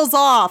head rolls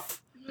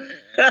off.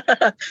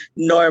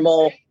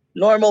 Normal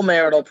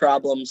marital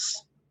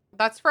problems.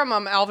 That's from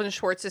Alvin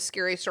Schwartz's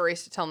Scary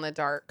Stories to Tell in the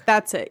Dark.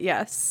 That's it.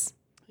 Yes.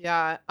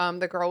 Yeah.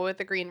 The girl with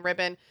the green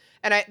ribbon.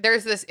 And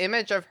there's this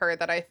image of her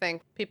that I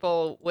think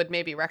people would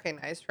maybe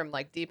recognize from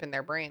like deep in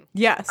their brain.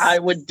 Yes. I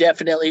would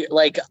definitely,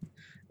 like,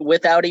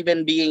 without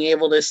even being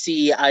able to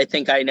see, I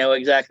think I know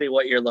exactly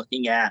what you're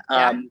looking at.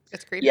 Yeah,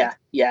 it's creepy.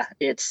 Yeah.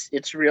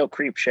 It's real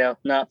creep show.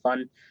 Not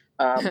fun.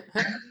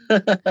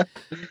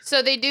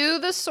 So they do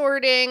the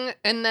sorting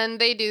and then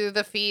they do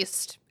the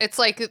feast. It's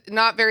like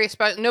not very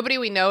special. Nobody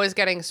we know is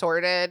getting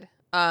sorted.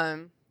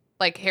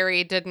 Like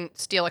Harry didn't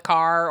steal a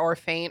car or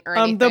faint or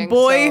anything. The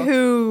boy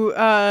who,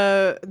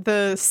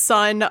 the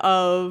son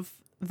of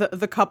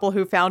the couple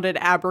who founded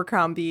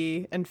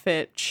Abercrombie and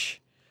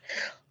Fitch.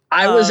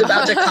 I was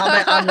about to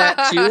comment on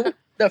that too.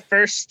 The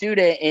first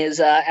student is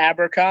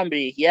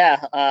Abercrombie.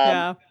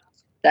 Yeah.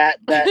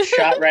 That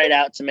shot right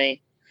out to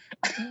me.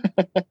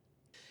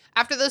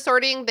 After the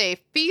sorting, they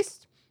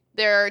feast.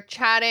 They're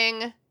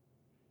chatting.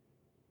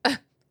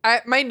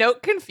 My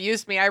note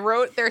confused me. I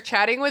wrote they're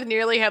chatting with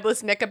Nearly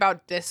Headless Nick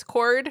about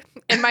Discord,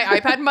 and my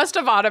iPad must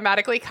have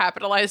automatically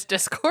capitalized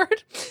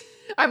Discord.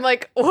 I'm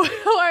like,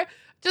 lowercase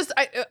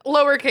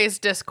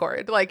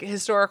Discord, like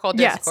historical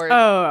Discord. Yes.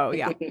 Oh,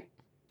 yeah.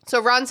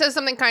 So Ron says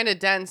something kind of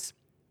dense.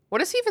 What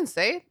does he even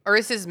say? Or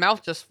is his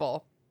mouth just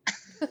full?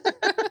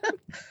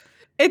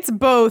 It's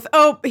both.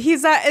 Oh,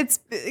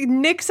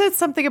 Nick said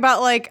something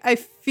about like, I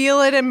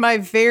feel it in my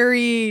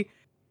he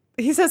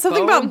said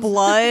something about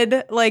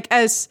blood, like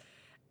as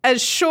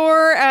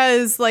sure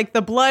as like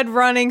the blood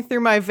running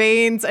through my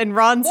veins. And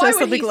Ron says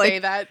something like, say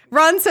that?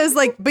 Ron says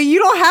like, but you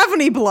don't have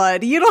any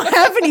blood. You don't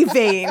have any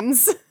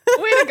veins.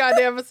 Wait a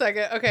goddamn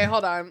second. Okay,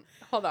 hold on.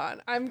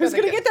 Who's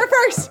gonna get there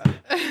first?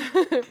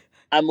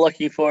 I'm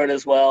looking for it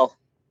as well.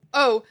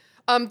 Oh,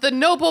 the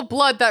noble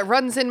blood that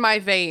runs in my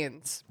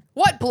veins.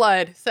 What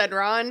blood? Said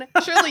Ron.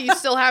 Surely you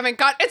still haven't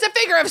got. It's a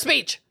figure of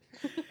speech.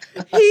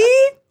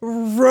 He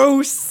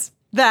roasts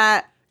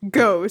that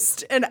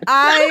ghost, and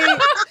I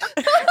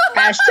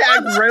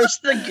Hashtag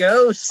roast the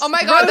ghost. Oh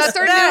my god, roast that's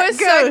our that newest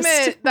ghost.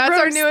 segment. That's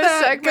our Roast newest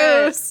that segment.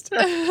 ghost.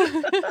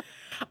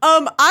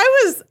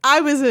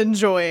 I was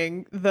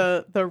enjoying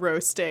the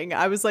roasting.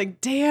 I was like,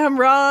 damn,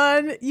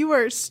 Ron, you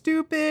are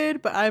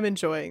stupid, but I'm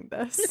enjoying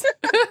this.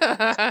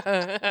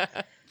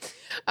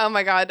 Oh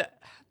my god.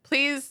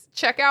 Please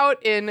check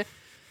out in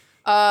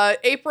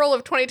April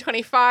of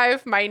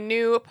 2025 my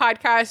new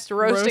podcast,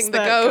 Roasting the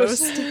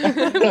Ghost.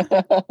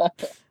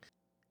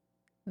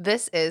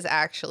 This is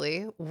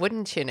actually,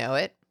 wouldn't you know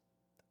it,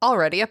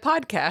 already a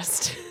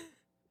podcast.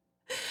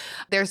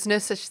 There's no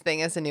such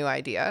thing as a new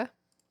idea.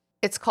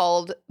 It's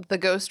called the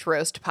Ghost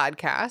Roast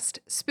Podcast.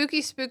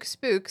 Spooky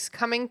spooks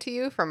coming to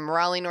you from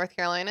Raleigh, North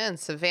Carolina and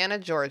Savannah,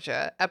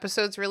 Georgia.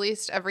 Episodes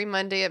released every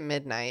Monday at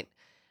midnight.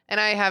 And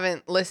I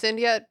haven't listened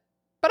yet,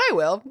 but I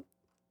will.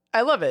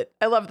 I love it.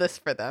 I love this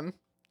for them.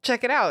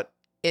 Check it out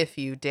if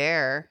you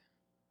dare.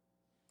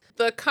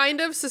 The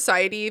kind of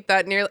society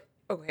that nearly...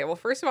 Okay, well,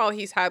 first of all,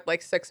 he's had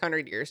like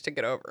 600 years to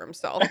get over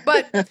himself.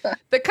 But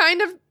the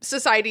kind of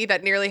society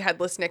that nearly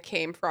headless Nick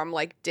came from,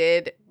 like,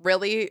 did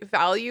really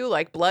value,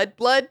 like, blood,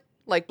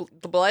 like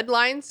the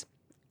bloodlines,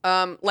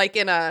 like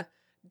in a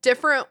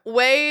different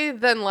way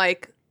than,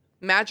 like,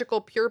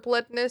 magical pure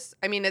bloodness.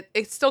 I mean,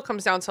 it still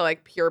comes down to,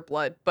 like, pure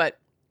blood, but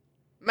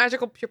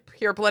magical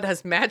pure blood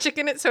has magic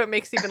in it, so it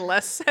makes even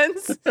less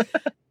sense.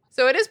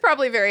 So it is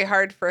probably very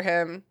hard for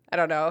him,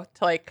 to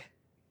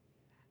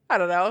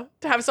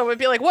have someone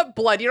be like, what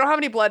blood? You don't have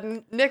any blood.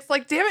 And Nick's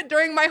like, damn it,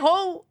 during my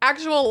whole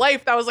actual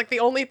life, that was like the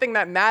only thing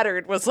that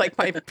mattered was like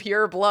my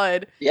pure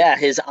blood. Yeah,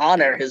 his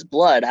honor, his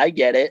blood. I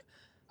get it.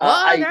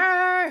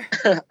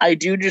 I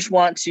do just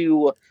want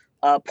to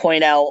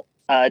point out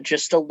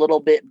just a little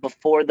bit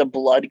before the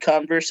blood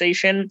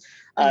conversation,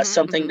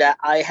 something that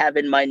I have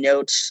in my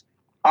notes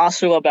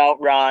also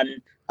about Ron.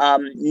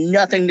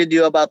 Nothing to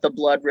do about the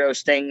blood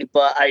roasting,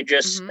 but I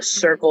just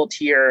circled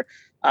here.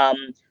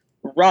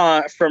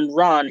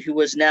 Ron, who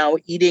was now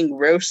eating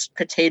roast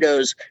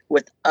potatoes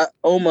with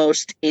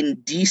almost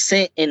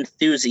indecent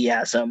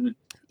enthusiasm.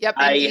 Yep,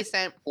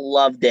 indecent. I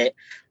loved it.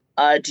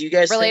 Do you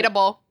guys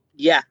relatable?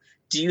 Yeah.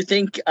 Do you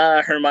think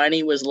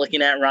Hermione was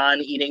looking at Ron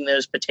eating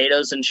those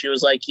potatoes and she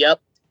was like, "Yep,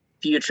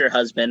 future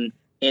husband,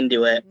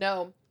 into it"?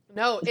 No.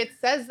 It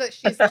says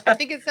that I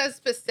think it says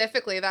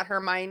specifically that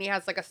Hermione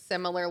has like a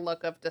similar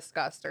look of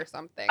disgust or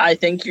something. I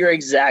think you're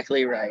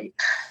exactly right.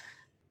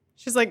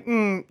 She's like,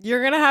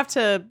 you're going to have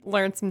to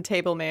learn some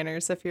table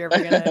manners if you're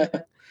ever going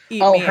to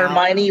eat me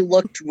Hermione out.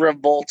 looked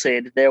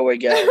revolted. There we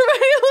go.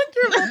 Hermione looked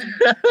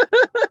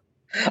revolted.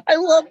 I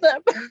love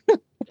that.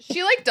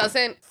 She like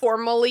doesn't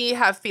formally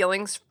have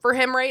feelings for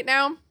him right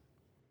now.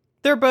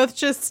 They're both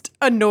just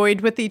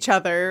annoyed with each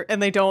other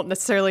and they don't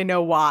necessarily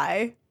know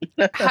why.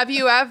 Have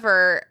you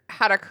ever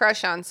had a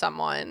crush on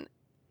someone,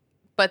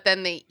 but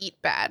then they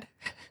eat bad?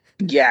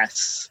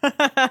 Yes.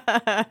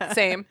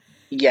 Same.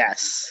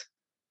 Yes.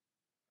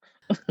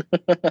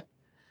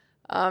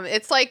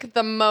 It's like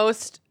the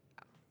most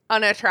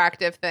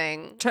unattractive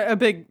thing. A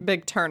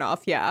big turn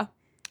off, yeah.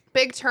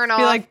 Big turn off.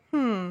 Be like,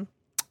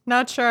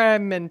 not sure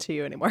I'm into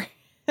you anymore.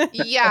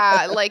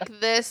 Yeah, like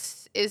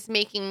this is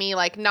making me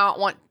like not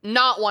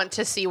want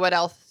to see what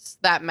else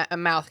that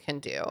mouth can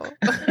do.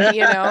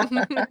 You know.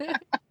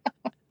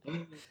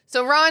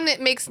 So Ron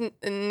makes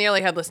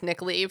nearly headless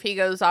Nick leave. He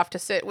goes off to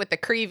sit with the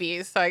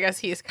Creevies. So I guess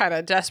he's kind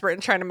of desperate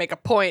and trying to make a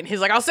point. He's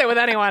like, I'll sit with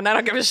anyone. I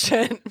don't give a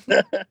shit.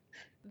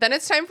 Then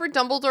it's time for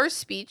Dumbledore's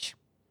speech.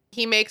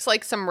 He makes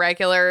like some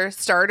regular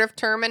start of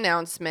term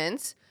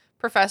announcements.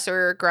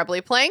 Professor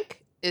Grubbly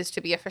Plank is to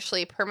be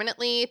officially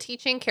permanently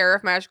teaching care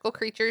of magical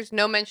creatures.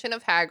 No mention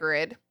of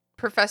Hagrid.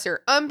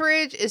 Professor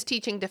Umbridge is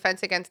teaching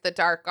defense against the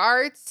dark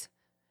arts.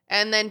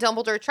 And then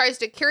Dumbledore tries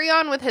to carry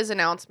on with his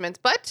announcements,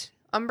 but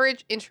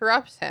Umbridge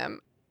interrupts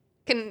him.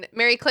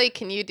 Mary Clay,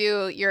 can you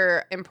do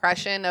your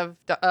impression of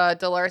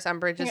Dolores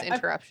Umbridge's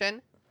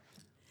interruption?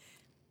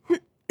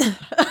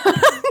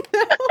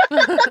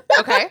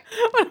 Okay.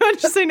 What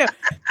about you say no?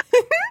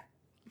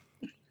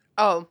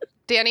 Oh,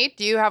 Danny,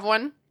 do you have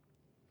one?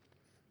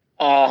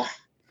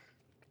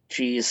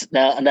 Geez.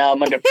 Now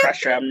I'm under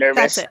pressure. I'm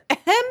nervous. That's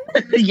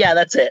it. Yeah,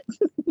 that's it.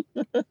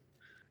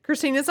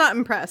 Christina's not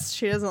impressed.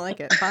 She doesn't like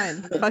it.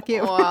 Fine. Fuck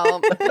you.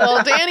 Well,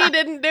 Danny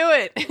didn't do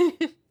it.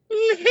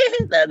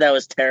 that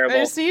was terrible. I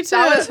just need to...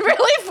 That was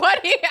really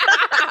funny.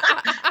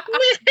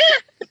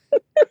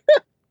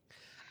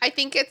 I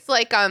think it's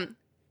like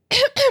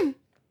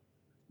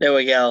There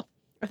we go.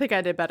 I think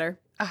I did better.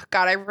 Oh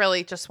God, I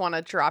really just want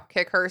to drop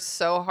kick her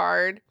so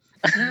hard.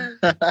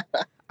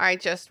 I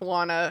just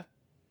want to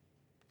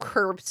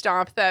curb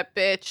stomp that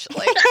bitch.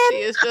 Like, she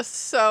is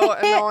just so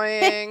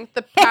annoying.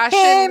 The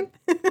passion.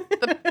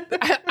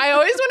 I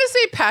always want to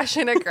say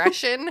passion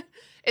aggression.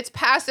 It's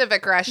passive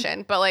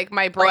aggression, but like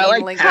my brain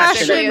like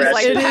linguistically is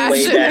like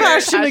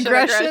passion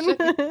aggression.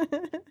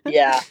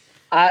 Yeah.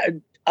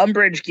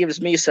 Umbridge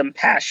gives me some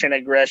passion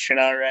aggression,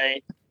 all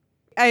right.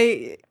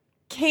 I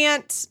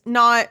can't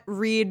not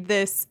read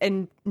this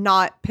and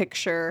not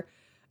picture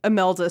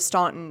Imelda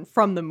Staunton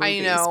from the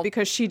movies. I know.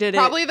 Because she did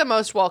Probably it the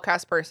most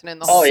well-cast person in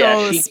the whole Oh, yeah,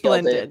 so she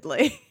killed it.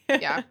 splendidly.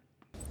 Yeah.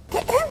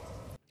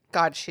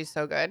 God, she's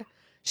so good.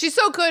 She's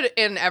so good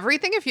in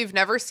everything. If you've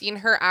never seen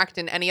her act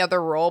in any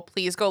other role,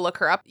 please go look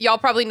her up. Y'all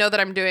probably know that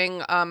I'm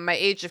doing my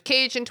Age of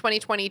Cage in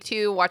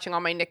 2022, watching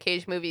all my Nick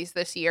Cage movies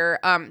this year.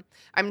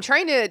 I'm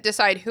trying to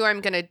decide who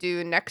I'm going to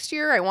do next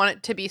year. I want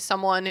it to be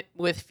someone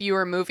with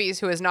fewer movies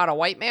who is not a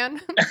white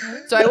man.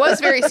 So I was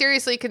very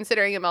seriously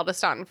considering Imelda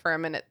Staunton for a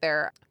minute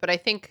there. But I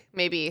think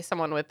maybe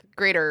someone with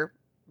greater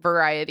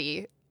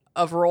variety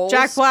of roles.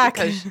 Jack Black.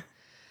 Because,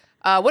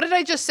 what did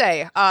I just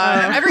say? For some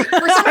I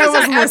reason,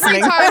 wasn't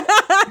listening.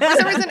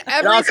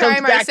 It all every comes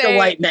time back to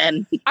white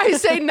men. I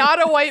say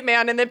not a white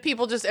man, and then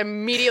people just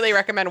immediately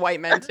recommend white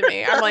men to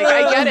me. I'm like,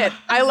 I get it.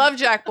 I love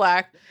Jack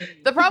Black.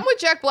 The problem with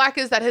Jack Black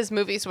is that his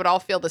movies would all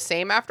feel the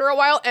same after a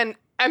while, and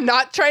I'm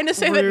not trying to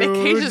say that Nick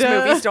Cage's Rude.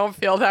 movies don't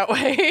feel that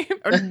way.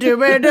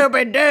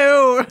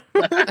 Dooby-dooby-doo.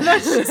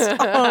 That's just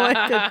all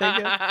I could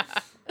think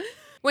of.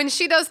 When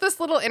she does this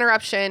little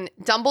interruption,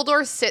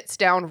 Dumbledore sits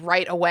down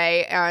right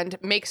away and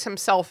makes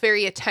himself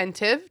very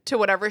attentive to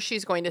whatever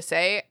she's going to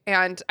say.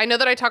 And I know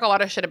that I talk a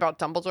lot of shit about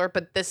Dumbledore,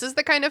 but this is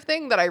the kind of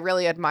thing that I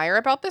really admire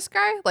about this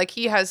guy. Like,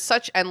 he has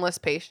such endless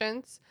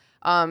patience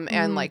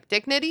and like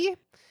dignity.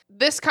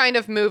 This kind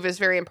of move is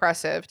very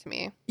impressive to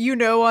me. You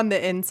know, on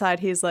the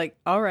inside, he's like,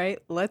 all right,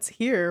 let's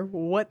hear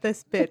what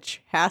this bitch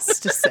has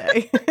to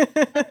say.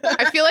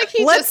 I feel like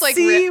he let's just like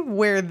see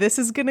where this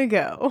is going to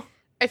go.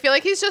 I feel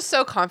like he's just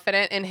so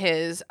confident in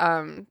his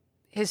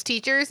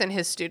teachers and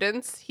his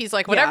students. He's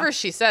like, whatever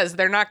she says,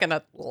 they're not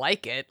gonna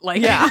like it.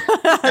 Like, Yeah,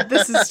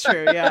 this is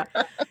true. Yeah.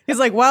 He's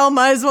like, well,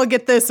 might as well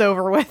get this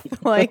over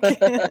with. Like,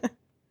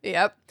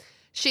 Yep.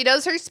 She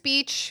does her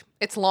speech.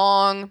 It's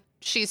long.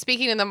 She's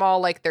speaking to them all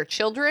like they're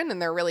children,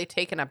 and they're really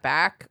taken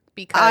aback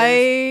because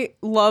I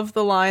love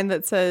the line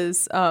that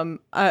says,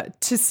 to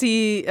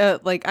see,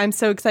 like, I'm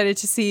so excited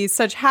to see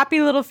such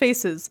happy little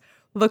faces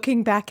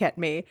looking back at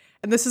me.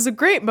 And this is a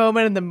great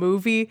moment in the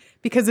movie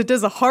because it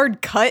does a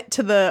hard cut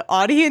to the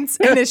audience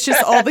and it's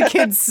just all the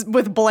kids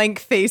with blank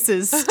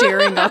faces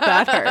staring up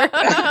at her.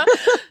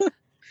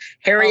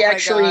 Harry Oh my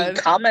actually God.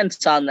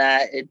 comments on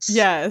that. It's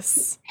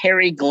Yes.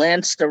 Harry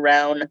glanced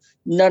around.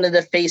 None of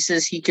the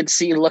faces he could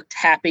see looked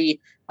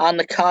happy. On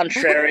the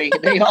contrary,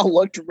 they all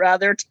looked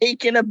rather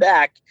taken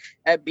aback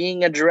at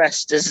being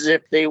addressed as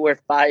if they were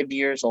 5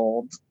 years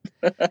old.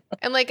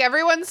 and like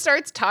everyone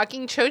starts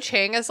talking. Cho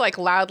Chang is like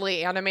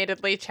loudly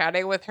animatedly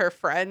chatting with her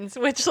friends,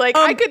 which like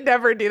I could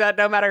never do that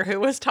no matter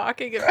who was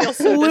talking. It feels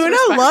so Luna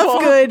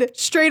disrespectful. Lovegood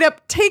straight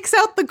up takes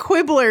out the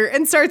Quibbler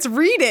and starts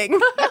reading.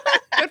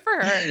 Good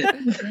for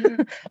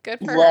her. Good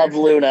for Love her.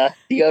 Luna.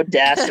 The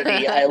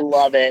audacity. I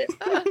love it.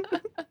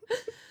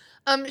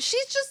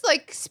 She's just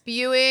like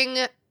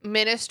spewing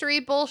ministry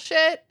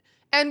bullshit.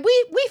 And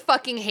we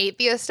fucking hate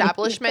the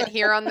establishment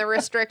here on the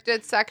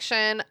restricted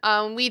section.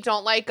 We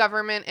don't like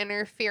government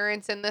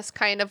interference in this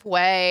kind of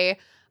way.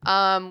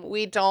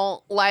 We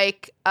don't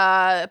like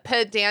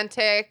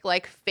pedantic,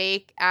 like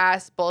fake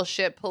ass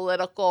bullshit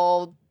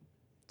political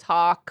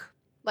talk.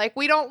 Like,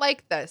 we don't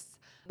like this.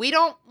 We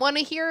don't want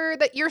to hear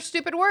that your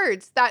stupid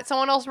words that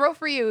someone else wrote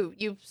for you,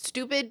 you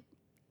stupid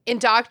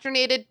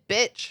indoctrinated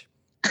bitch.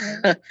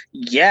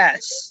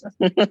 Yes.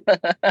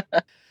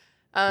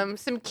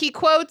 Some key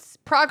quotes.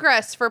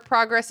 Progress for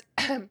progress.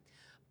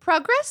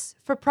 Progress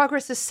for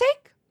progress's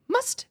sake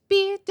must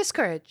be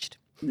discouraged.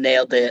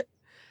 Nailed it.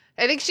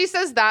 I think she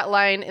says that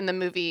line in the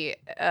movie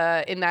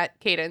in that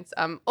cadence.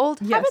 Old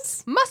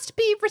habits must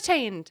be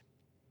retained.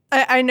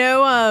 I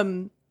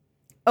know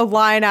a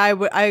line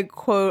I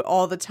quote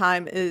all the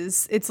time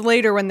is, it's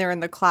later when they're in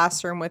the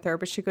classroom with her,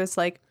 but she goes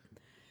like,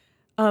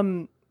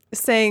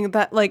 saying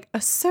that like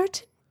a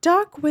certain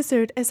dark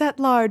wizard is at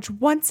large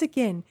once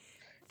again.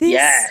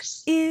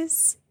 This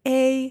is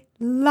a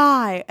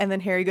lie. And then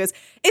Harry goes,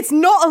 it's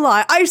not a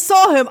lie. I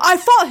saw him. I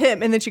fought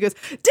him. And then she goes,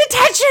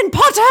 detention,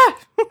 Potter.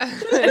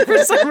 And for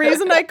some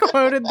reason, I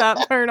quoted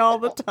that part all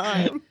the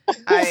time.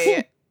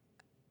 I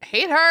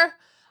hate her.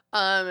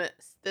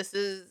 This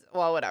is,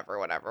 well, whatever.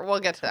 We'll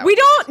get to that. We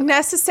don't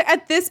necessarily,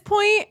 at this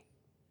point,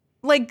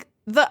 like,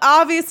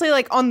 obviously,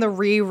 like, on the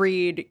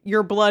reread,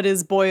 your blood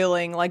is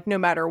boiling, like, no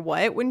matter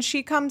what, when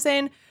she comes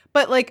in.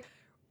 But, like,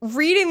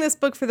 reading this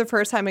book for the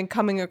first time and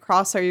coming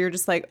across her, you're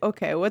just like,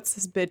 okay, what's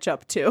this bitch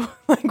up to?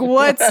 Like,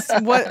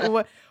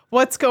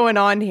 what's going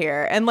on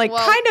here? And like,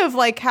 kind of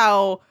like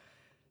how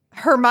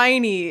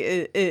Hermione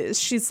is,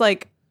 she's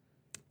like,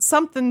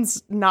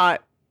 something's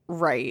not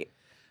right.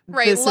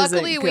 Right. This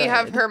Luckily, isn't we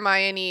have good.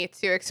 Hermione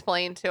to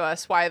explain to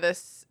us why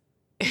this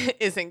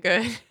isn't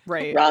good.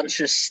 Right. Ron's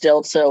just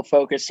still so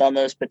focused on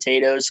those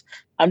potatoes.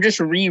 I'm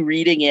just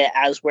rereading it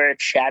as we're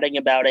chatting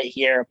about it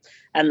here.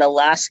 And the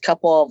last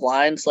couple of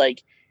lines,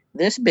 like,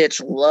 this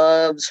bitch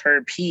loves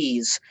her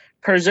peas,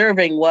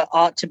 preserving what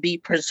ought to be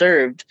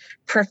preserved,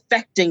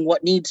 perfecting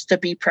what needs to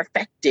be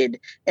perfected,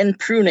 and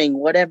pruning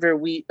whatever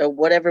we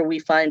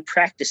find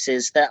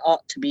practices that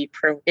ought to be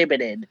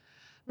prohibited.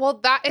 Well,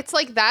 that it's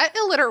like that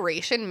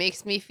alliteration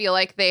makes me feel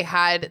like they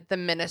had the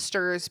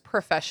minister's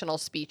professional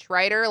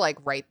speechwriter like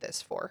write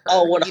this for her.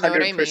 Oh, You know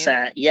what I mean?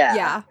 100%.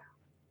 Yeah.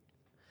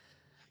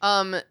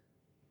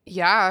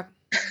 Yeah.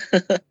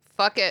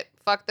 Fuck it.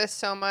 Fuck this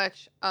so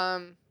much.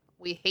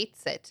 We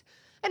hates it.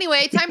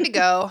 Anyway, time to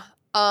go.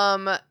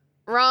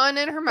 Ron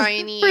and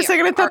Hermione. For a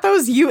second, I thought that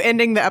was you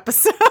ending the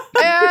episode.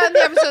 And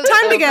the episode's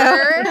Time to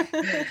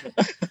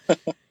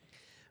go.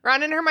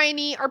 Ron and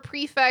Hermione are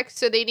prefects,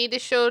 so they need to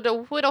show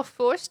the little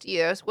first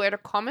years where the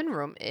common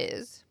room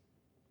is.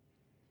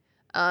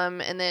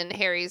 And then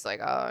Harry's like,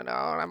 "Oh no,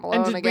 I'm alone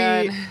And did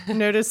again." we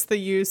notice the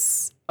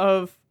use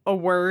of a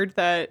word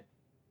that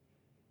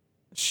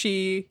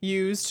she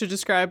used to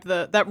describe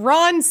that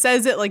Ron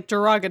says it like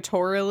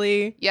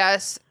derogatorily,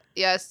 Yes.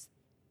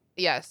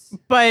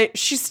 but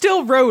she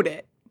still wrote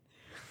it.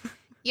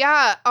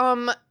 Yeah.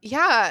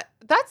 Yeah.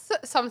 That's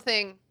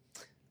something.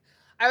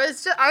 I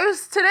was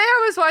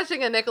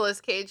watching a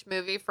Nicolas Cage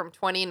movie from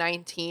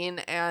 2019,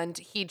 and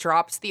he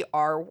drops the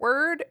R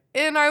word,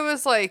 and I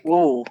was like,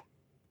 Whoa.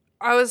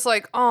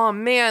 oh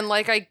man,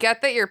 like I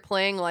get that you're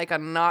playing like a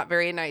not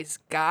very nice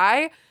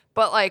guy,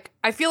 but like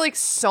I feel like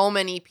so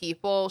many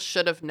people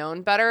should have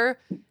known better.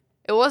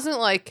 It wasn't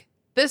like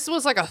this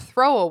was like a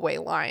throwaway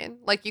line.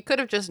 Like you could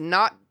have just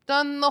not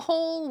done the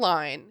whole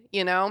line,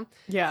 you know?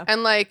 Yeah.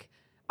 And like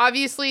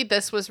obviously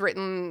this was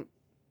written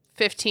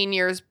 15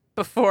 years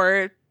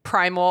before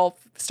Primal,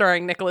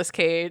 starring Nicolas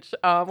Cage,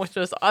 which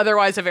was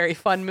otherwise a very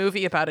fun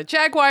movie about a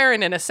jaguar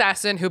and an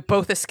assassin who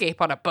both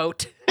escape on a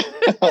boat.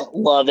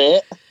 Love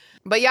it.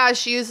 But yeah,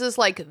 she uses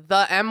like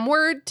the M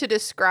word to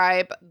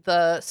describe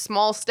the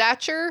small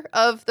stature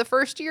of the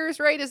first years,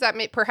 right? Is that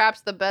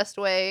perhaps the best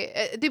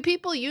way? Do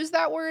people use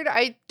that word?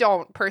 I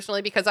don't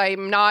personally, because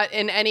I'm not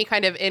in any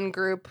kind of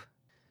in-group.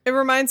 It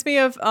reminds me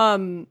of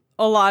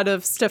a lot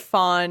of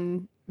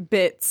Stefan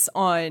bits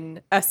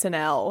on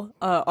SNL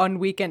on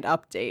Weekend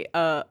Update.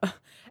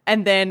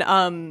 And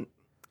then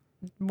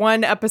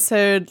one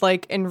episode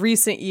like in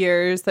recent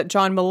years that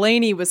John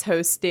Mulaney was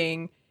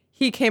hosting,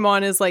 he came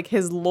on as like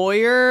his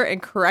lawyer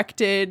and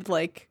corrected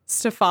like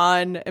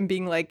Stefan and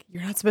being like,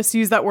 you're not supposed to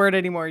use that word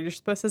anymore. You're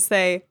supposed to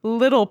say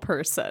little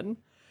person.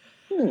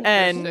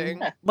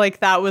 And like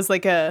that was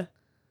like a,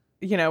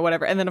 you know,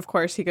 whatever. And then of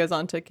course he goes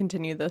on to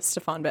continue the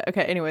Stefan bit.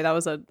 Okay, anyway, that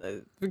was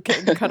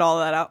cut all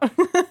that out.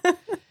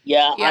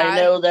 Yeah, I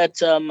know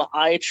that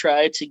I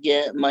try to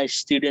get my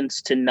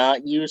students to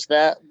not use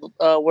that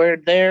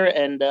word there,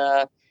 and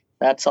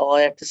that's all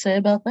I have to say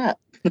about that.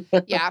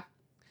 Yeah.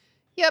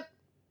 Yep.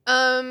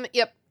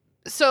 Yep.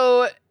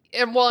 So,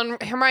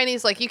 and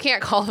Hermione's like, you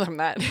can't call them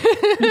that.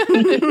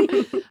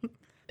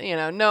 You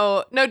know,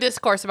 no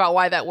discourse about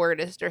why that word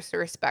is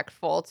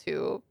disrespectful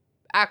to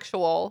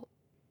actual.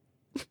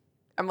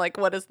 I'm like,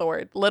 what is the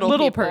word? Little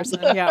people. Person,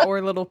 yeah,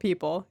 or little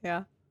people,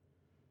 yeah.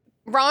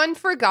 Ron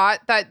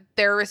forgot that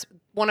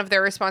one of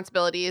their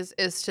responsibilities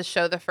is to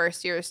show the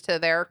first years to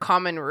their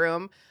common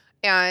room.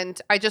 And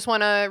I just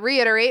want to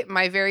reiterate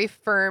my very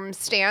firm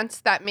stance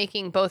that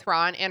making both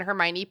Ron and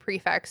Hermione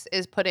prefects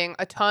is putting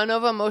a ton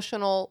of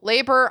emotional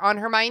labor on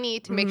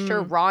Hermione to make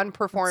sure Ron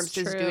performs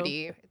his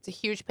duty. It's a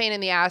huge pain in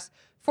the ass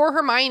for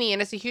Hermione,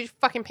 and it's a huge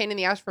fucking pain in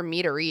the ass for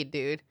me to read,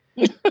 dude.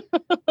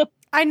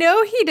 I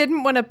know he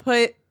didn't want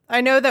to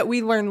I know that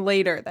we learned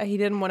later that he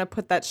didn't want to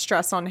put that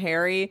stress on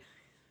Harry.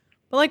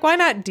 But like, why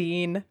not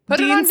Dean?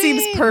 Dean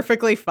seems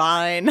perfectly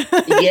fine.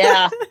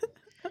 Yeah.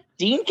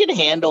 Dean can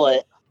handle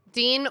it.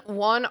 Dean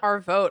won our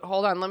vote.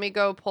 Hold on, let me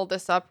go pull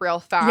this up real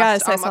fast.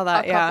 Yes, I saw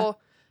that,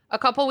 A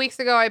couple weeks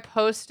ago, I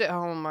posted...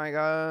 Oh my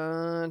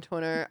god,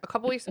 Twitter. A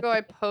couple weeks ago,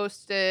 I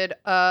posted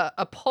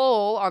a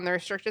poll on the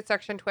Restricted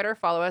Section Twitter.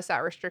 Follow us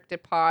at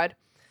RestrictedPod.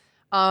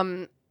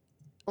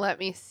 Let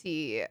me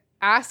see.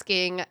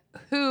 Asking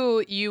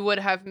who you would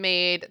have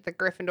made the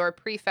Gryffindor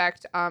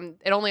prefect.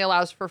 It only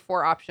allows for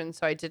 4 options,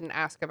 so I didn't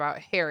ask about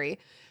Harry.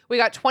 We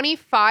got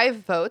 25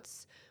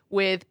 votes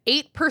with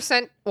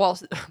 8%, well,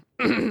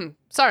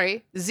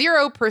 sorry,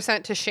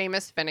 0% to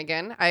Seamus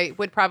Finnegan. I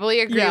would probably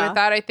agree with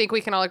that. I think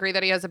we can all agree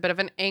that he has a bit of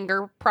an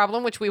anger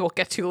problem, which we will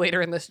get to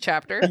later in this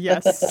chapter.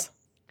 Yes.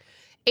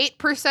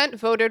 8%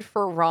 voted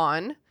for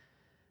Ron.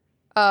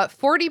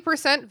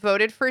 40%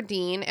 voted for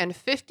Dean, and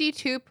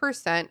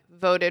 52%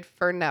 voted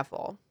for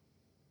Neville.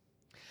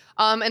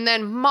 And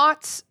then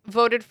Mott's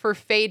voted for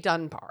Faye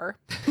Dunbar,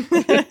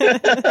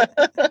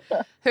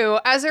 who,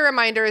 as a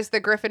reminder, is the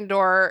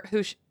Gryffindor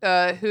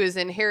who is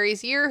in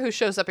Harry's year, who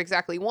shows up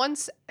exactly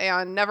once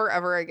and never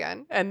ever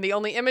again. And the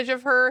only image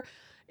of her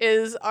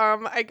is,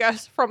 I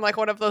guess, from like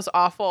one of those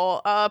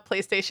awful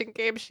PlayStation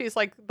games. She's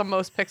like the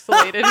most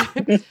pixelated.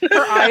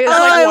 Her eye is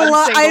like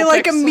one single I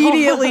like pixel.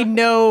 immediately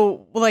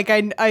know, like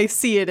I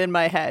see it in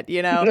my head,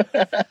 you know?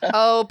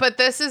 Oh, but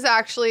this is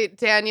actually,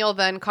 Daniel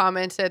then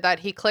commented that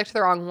he clicked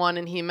the wrong one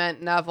and he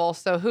meant Neville.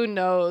 So who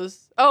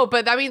knows? Oh,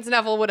 but that means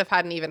Neville would have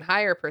had an even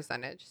higher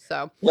percentage.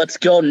 So let's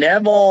go,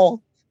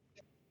 Neville.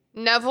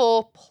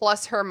 Neville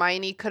plus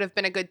Hermione could have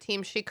been a good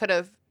team. She could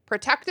have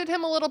protected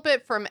him a little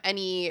bit from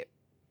any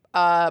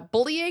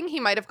bullying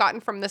he might have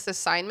gotten from this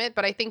assignment,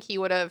 but I think he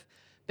would have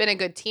been a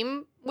good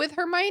team with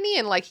Hermione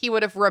and like he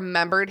would have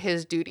remembered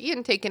his duty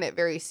and taken it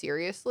very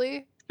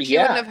seriously. She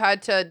wouldn't have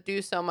had to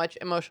do so much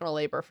emotional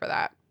labor for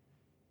that.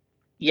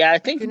 Yeah, I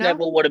think You know?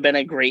 Neville would have been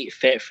a great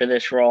fit for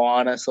this role,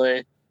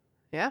 honestly.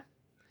 Yeah.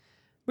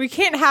 We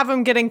can't have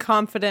him getting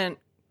confident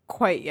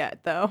quite yet,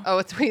 though.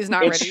 Oh, he's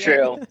not It's ready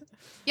true. yet.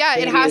 Yeah, it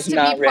Maybe has he's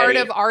to be not part ready.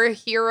 of our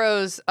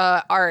hero's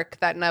arc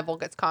that Neville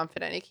gets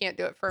confident. He can't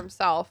do it for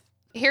himself.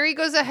 Harry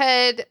goes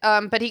ahead,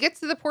 but he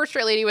gets to the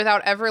portrait lady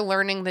without ever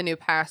learning the new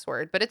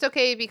password. But it's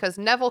okay because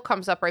Neville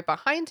comes up right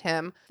behind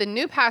him. The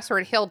new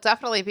password he'll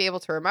definitely be able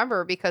to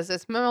remember because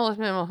it's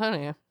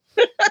honey.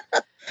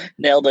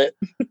 Nailed it.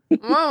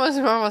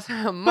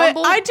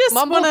 Mumble, I just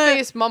mumble wanna-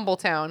 face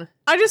Mumbletown.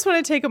 I just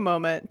want to take a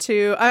moment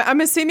to,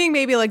 I'm assuming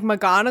maybe like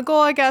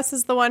McGonagall, I guess,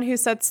 is the one who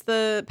sets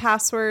the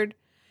password.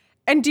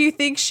 And do you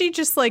think she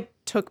just like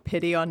took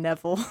pity on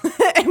Neville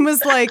and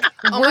was like,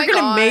 Oh we're my going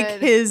to God. make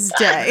his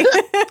day?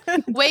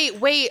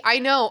 Wait, I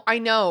know.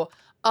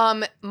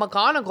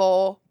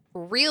 McGonagall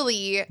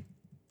really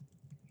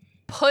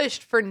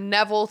pushed for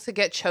Neville to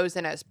get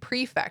chosen as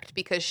prefect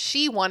because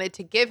she wanted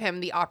to give him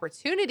the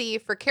opportunity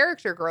for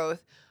character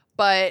growth,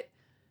 but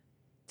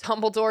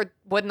Dumbledore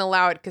wouldn't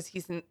allow it because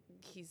he's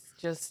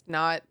just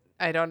not,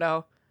 I don't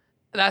know.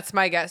 That's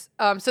my guess.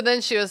 So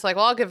then she was like,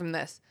 well, I'll give him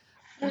this.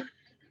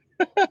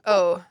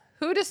 Oh,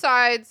 who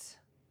decides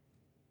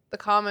the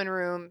common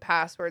room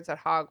passwords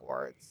at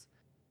Hogwarts?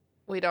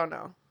 We don't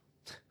know.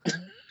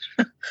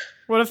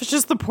 What if it's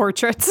just the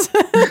portraits?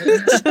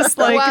 Just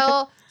like,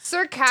 well,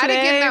 Sir Cadogan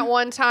today, that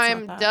one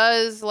time that.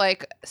 does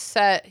like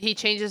he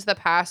changes the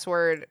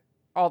password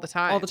all the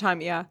time. all the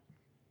time, yeah.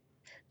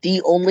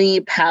 The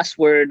only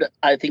password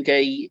I think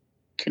I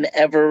can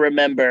ever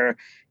remember,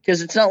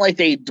 because it's not like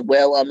they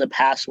dwell on the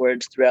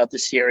passwords throughout the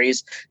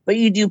series, but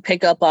you do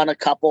pick up on a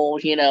couple,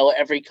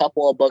 every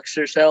couple of books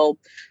or so.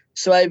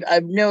 So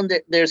I've known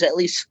that there's at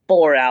least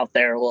 4 out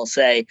there, we'll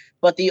say,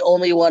 but the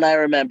only one I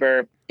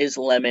remember is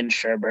lemon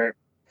sherbet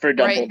for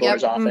Right,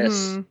 Dumbledore's yep.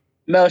 office. Mhm.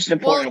 Most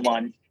important Well,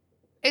 one.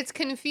 It's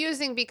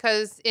confusing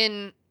because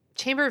in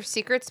Chamber of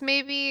Secrets,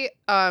 maybe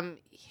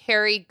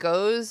Harry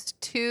goes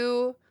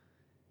to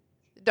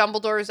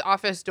Dumbledore's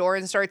office door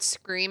and starts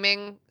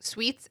screaming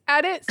sweets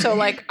at it. So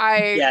like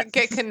I Yes.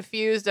 get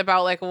confused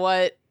about like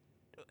what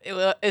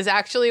is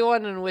actually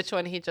one and which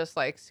one he just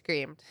like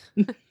screamed.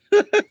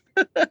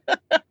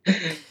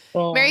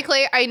 Oh. Mary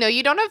Clay, I know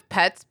you don't have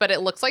pets, but it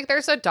looks like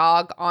there's a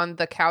dog on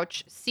the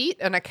couch seat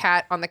and a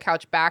cat on the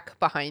couch back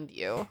behind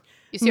you.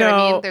 You see what I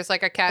No. mean? There's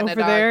like a cat and a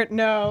Over dog. there?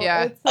 No.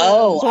 Yeah. It's a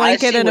Oh, I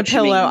blanket see and a what you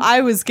pillow. mean.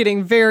 I was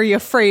getting very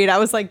afraid. I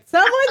was like,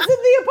 someone's in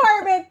the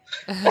apartment.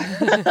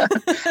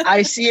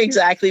 I see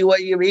exactly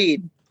what you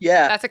mean.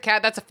 Yeah, That's a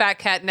cat. That's a fat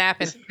cat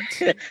napping.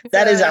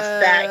 that is a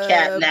fat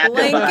cat napping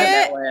behind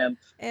that blanket. lamp.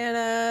 And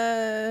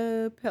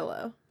a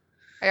pillow.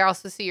 I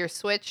also see your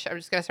switch. I'm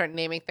just gonna start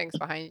naming things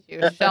behind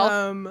you.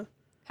 Shelf.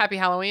 Happy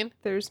Halloween.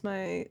 There's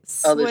my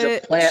Oh, there's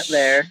a plant switch.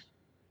 there.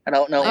 I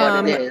don't know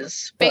what it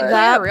is. Big But plant.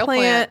 That a real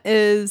plant plant?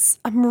 is,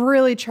 I'm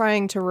really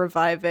trying to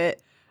revive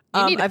it.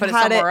 You need to I've put it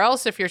had somewhere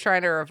else if you're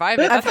trying to revive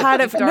it. I've That's had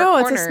a it. deep, dark No,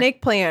 corner. it's a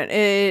snake plant.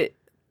 It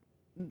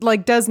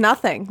like does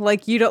nothing.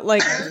 Like you don't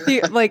like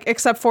like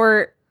except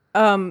for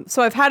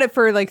So I've had it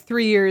for like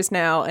 3 years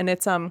now, and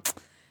it's not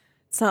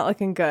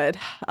looking good.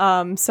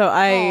 So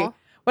Aw.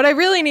 what I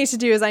really need to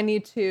do is I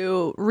need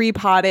to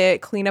repot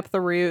it, clean up the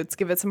roots,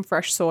 give it some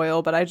fresh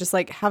soil. But I just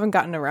like haven't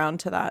gotten around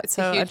to that. It's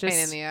so a I huge just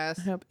pain in the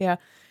ass. hope, yeah.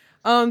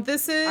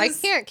 This is I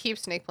can't keep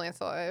snake plants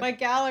alive. my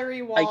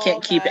gallery wall. I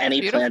can't keep that-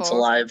 any plants Beautiful.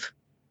 alive.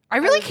 I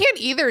really can't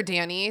either,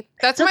 Danny.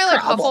 That's It's a my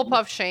like problem.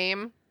 Hufflepuff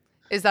shame,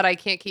 is that I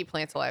can't keep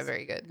plants alive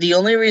very good. The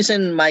only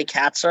reason my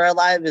cats are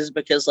alive is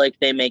because like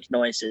they make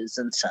noises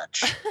and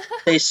such.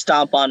 They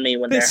stomp on me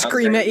when They they're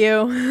scream hungry. at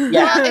you.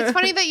 Yeah. Well, it's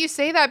funny that you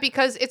say that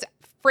because it's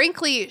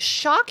frankly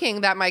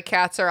shocking that my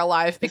cats are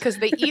alive because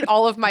they eat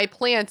all of my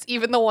plants,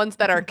 even the ones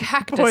that are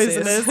cactuses.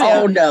 Poisonous,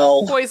 Oh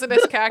no.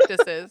 Poisonous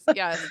cactuses.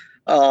 Yes.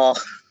 Oh,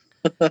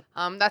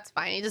 That's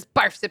fine. He just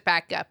barfs it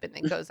back up and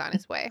then goes on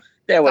his way.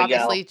 there we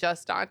Obviously, go.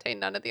 just Dante.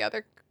 None of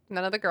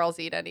the girls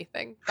eat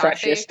anything.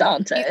 Precious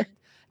Dante.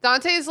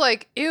 Dante's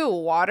like, ew,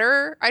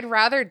 water? I'd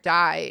rather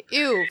die.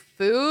 Ew,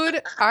 food?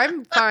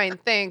 I'm fine,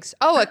 thanks.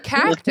 Oh, a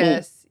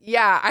cactus?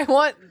 Yeah, I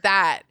want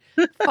that.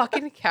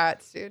 Fucking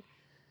cats, dude.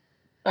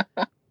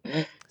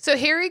 So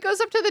Harry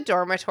goes up to the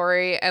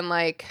dormitory and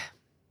like,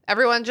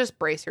 everyone just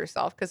brace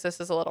yourself because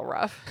this is a little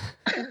rough.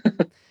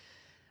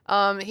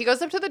 He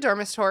goes up to the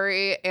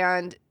dormitory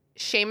and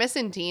Seamus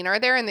and Dean are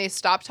there and they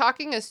stop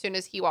talking as soon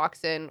as he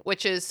walks in,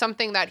 which is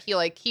something that he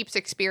like keeps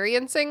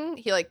experiencing.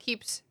 He like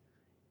keeps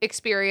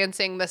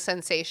experiencing the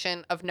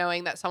sensation of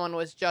knowing that someone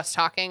was just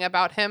talking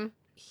about him.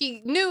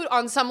 He knew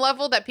on some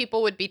level that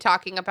people would be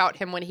talking about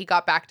him when he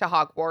got back to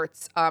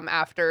Hogwarts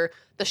after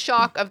the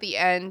shock of the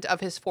end of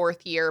his 4th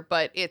year,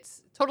 but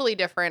it's totally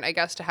different, I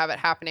guess, to have it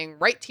happening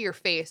right to your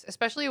face,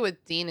 especially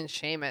with Dean and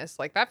Seamus.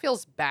 Like, that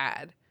feels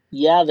bad.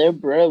 Yeah, they're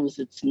bros.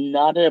 It's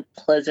not a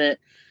pleasant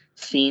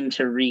scene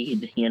to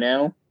read, you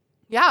know?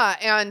 Yeah,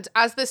 and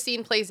as the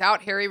scene plays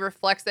out, Harry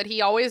reflects that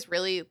he always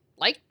really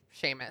liked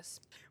Seamus.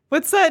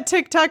 What's that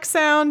TikTok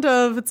sound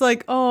of? It's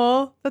like,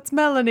 oh, that's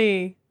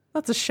Melanie.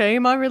 That's a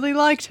shame. I really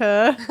liked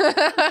her.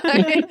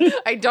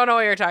 I don't know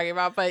what you're talking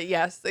about, but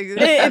yes.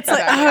 It's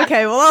like,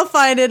 okay, well, I'll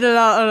find it and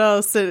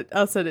I'll send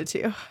it to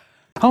you.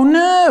 Oh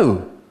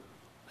no,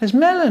 there's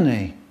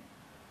Melanie.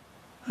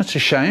 That's a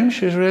shame.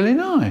 She was really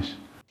nice.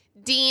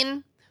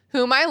 Dean,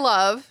 whom I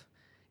love,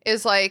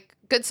 is like,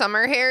 good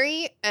summer,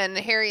 Harry. And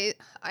Harry,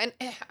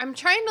 I'm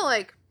trying to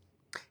like,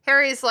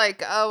 Harry's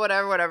like, oh,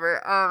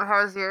 whatever.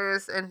 How's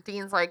yours? And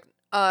Dean's like,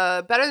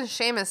 better than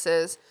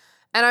Seamus's.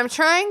 And I'm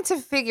trying to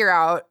figure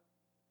out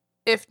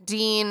if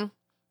Dean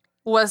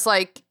was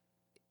like,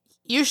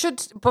 you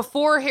should,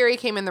 before Harry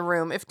came in the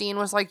room, if Dean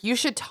was like, you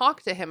should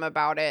talk to him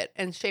about it.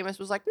 And Seamus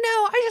was like, no,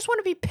 I just want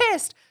to be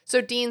pissed.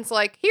 So Dean's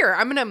like, here,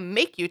 I'm going to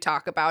make you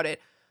talk about it.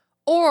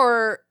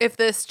 Or if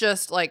this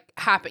just like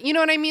happened, you know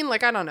what I mean?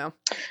 Like, I don't know.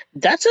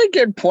 That's a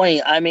good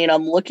point. I mean,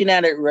 I'm looking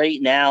at it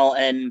right now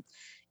and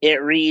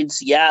it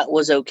reads, yeah, it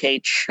was okay.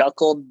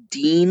 Chuckled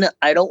Dean.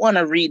 I don't want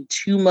to read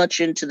too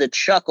much into the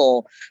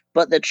chuckle,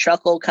 but the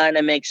chuckle kind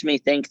of makes me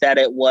think that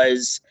it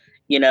was,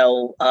 he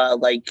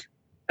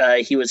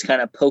was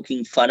kind of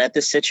poking fun at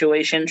the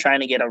situation, trying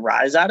to get a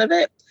rise out of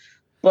it.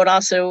 But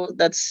also,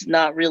 that's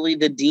not really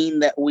the Dean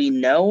that we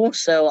know.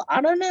 So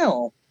I don't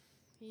know.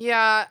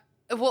 Yeah.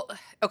 Well,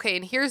 okay.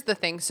 And here's the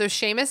thing. So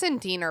Seamus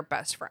and Dean are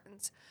best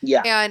friends.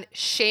 Yeah. And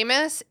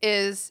Seamus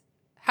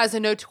has a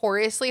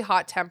notoriously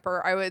hot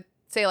temper. I would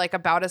say like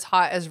about as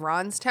hot as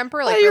Ron's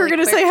temper. Like, you were going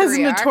to say has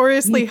a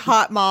notoriously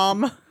hot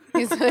mom.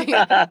 He's like,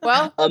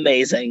 well,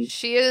 amazing.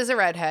 She is a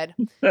redhead.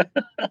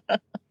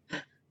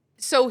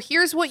 So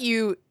here's what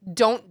you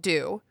don't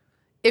do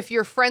if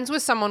you're friends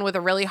with someone with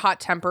a really hot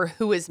temper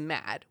who is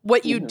mad.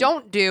 What you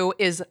don't do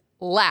is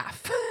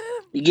laugh.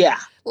 Yeah.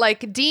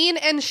 Like Dean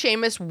and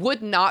Seamus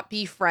would not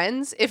be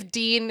friends if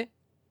Dean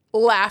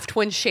laughed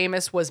when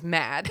Seamus was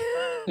mad.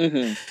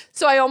 Mm-hmm.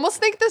 So I almost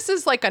think this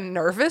is like a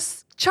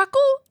nervous chuckle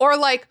or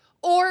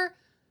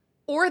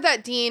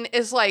that Dean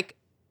is like,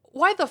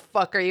 why the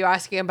fuck are you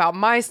asking about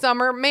my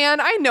summer?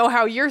 Man, I know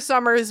how your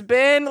summer's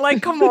been.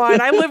 Like, come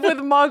on, I live with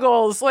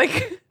muggles.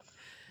 Like,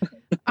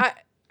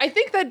 I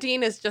think that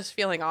Dean is just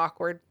feeling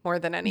awkward more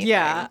than anything.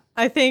 Yeah,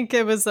 I think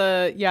it was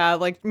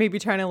like maybe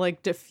trying to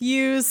like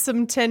diffuse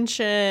some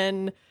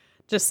tension,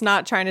 just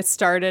not trying to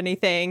start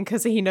anything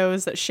because he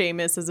knows that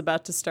Seamus is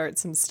about to start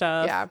some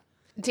stuff. Yeah.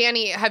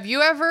 Danny, have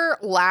you ever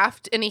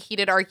laughed in a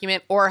heated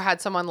argument or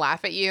had someone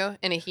laugh at you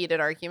in a heated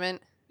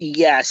argument?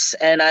 Yes,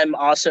 and I'm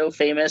also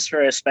famous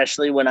for,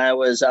 especially when I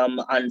was on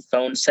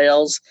phone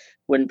sales,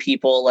 when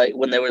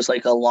there was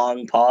like a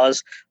long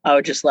pause, I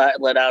would just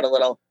let out a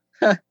little,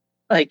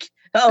 like,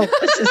 oh,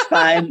 this is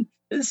fine.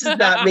 This is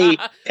not me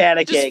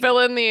panicking. Just fill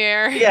in the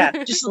air. Yeah,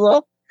 just a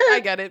little. I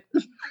get it.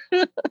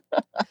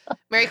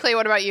 Mary Clay,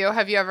 what about you?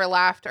 Have you ever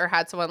laughed or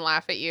had someone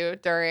laugh at you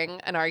during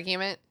an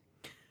argument?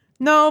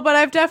 No, but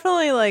I've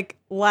definitely like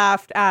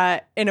laughed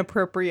at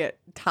inappropriate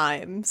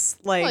times,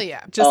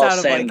 like just out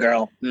of like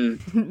girl.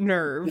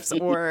 nerves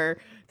or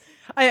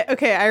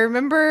I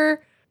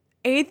remember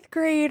 8th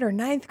grade or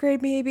 9th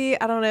grade, maybe,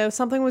 I don't know,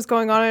 something was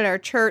going on at our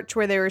church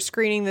where they were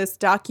screening this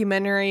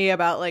documentary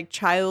about like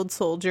child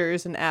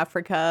soldiers in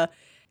Africa,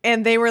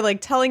 and they were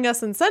like telling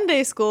us in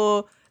Sunday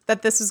school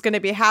that this was going to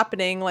be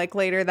happening like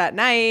later that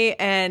night,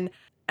 and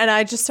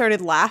I just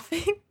started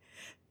laughing.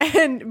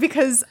 And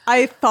because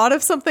I thought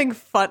of something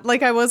fun,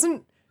 like I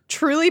wasn't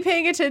truly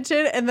paying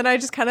attention, and then I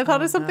just kind of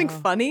thought of something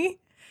funny,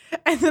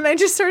 and then I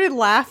just started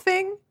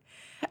laughing,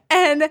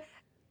 and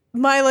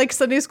my like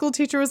Sunday school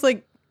teacher was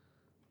like,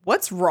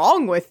 "What's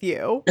wrong with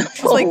you?"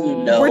 She was like,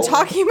 no. "We're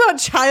talking about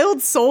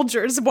child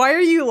soldiers. Why are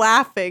you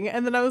laughing?"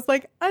 And then I was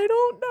like, "I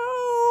don't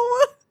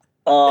know."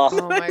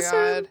 Oh my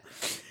God.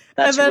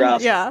 That's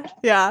rough.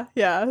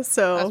 Yeah.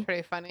 So that's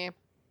pretty funny.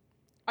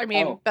 I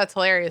mean, that's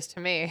hilarious to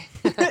me.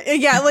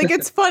 yeah, like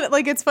it's fun.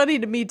 Like it's funny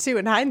to me too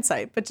in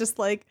hindsight, but just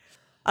like,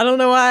 I don't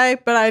know why,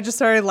 but I just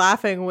started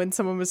laughing when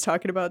someone was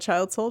talking about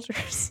child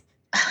soldiers.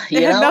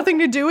 It had nothing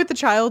to do with the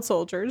child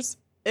soldiers.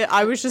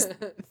 I was just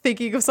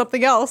thinking of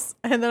something else,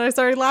 and then I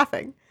started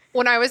laughing.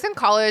 When I was in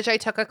college, I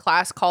took a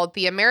class called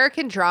The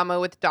American Drama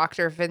with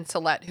Dr.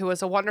 Vincelette, who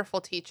was a wonderful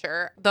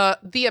teacher.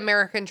 The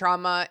American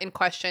drama in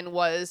question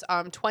was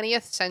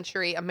 20th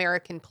century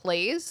American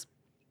plays.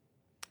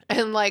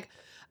 And like,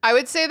 I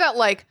would say that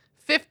like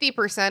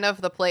 50%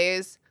 of the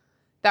plays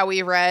that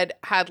we read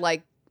had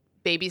like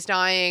babies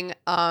dying.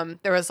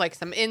 There was like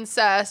some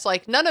incest.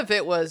 Like none of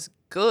it was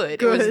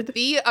good. It was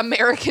the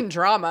American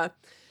drama.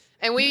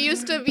 And we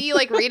used to be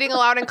like reading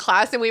aloud in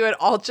class, and we would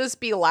all just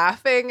be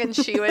laughing. And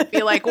she would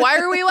be like, "Why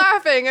are we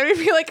laughing?" And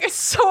we'd be like, "It's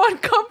so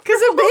uncomfortable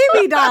because a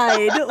baby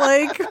died."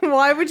 Like,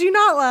 why would you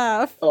not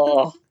laugh?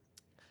 Oh,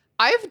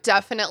 I've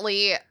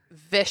definitely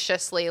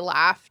viciously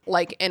laughed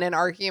like in an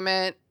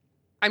argument.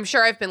 I'm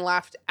sure I've been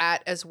laughed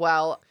at as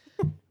well.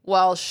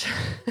 Well,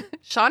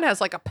 Sean has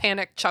like a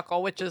panic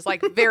chuckle, which is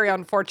like very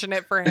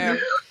unfortunate for him.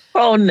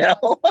 Oh no.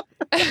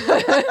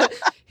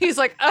 He's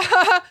like,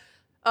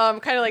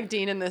 kind of like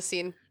Dean in this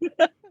scene.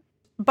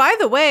 By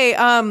the way,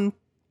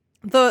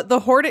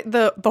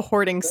 The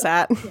hoarding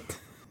sat.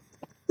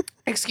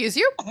 Excuse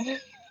you? The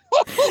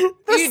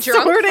Are you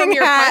drunk from sorting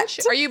your hat. punch?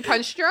 Are you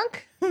punch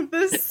drunk?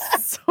 This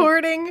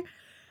sorting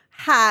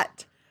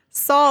hat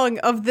song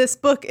of this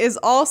book is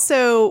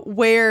also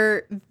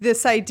where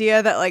this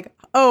idea that like,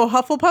 oh,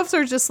 Hufflepuffs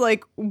are just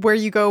like where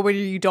you go when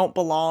you don't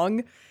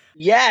belong.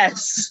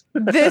 Yes.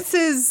 This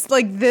is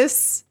like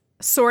this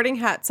sorting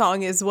hat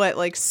song is what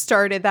like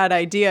started that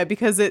idea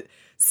because it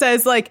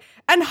says like,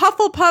 and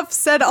Hufflepuff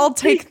said, I'll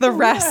take the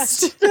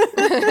rest.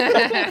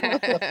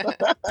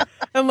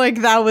 And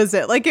like, that was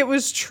it. Like, it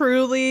was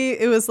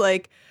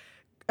like,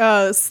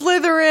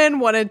 Slytherin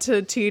wanted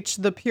to teach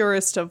the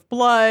purest of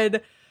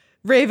blood.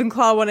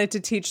 Ravenclaw wanted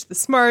to teach the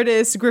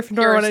smartest. Gryffindor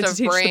Purest wanted to of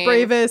teach the brain,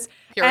 bravest.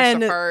 purest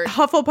And of heart.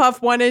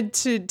 Hufflepuff wanted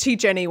to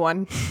teach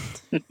anyone.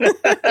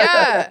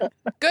 Yeah.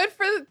 Good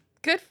for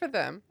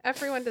them.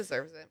 Everyone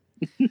deserves it.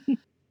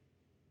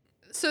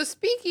 So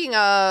speaking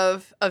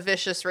of a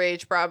vicious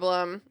rage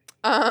problem,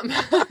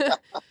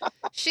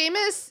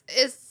 Seamus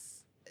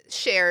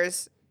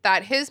shares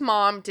that his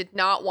mom did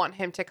not want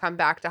him to come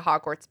back to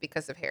Hogwarts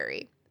because of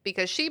Harry,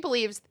 because she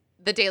believes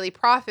the Daily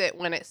Prophet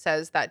when it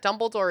says that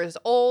Dumbledore is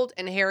old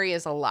and Harry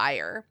is a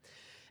liar.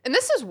 And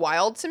this is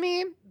wild to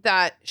me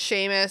that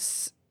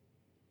Seamus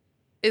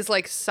is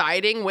like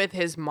siding with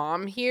his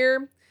mom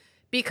here,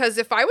 because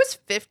if I was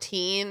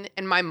 15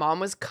 and my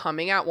mom was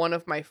coming at one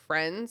of my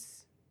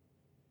friends,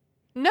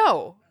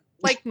 no,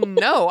 I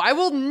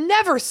will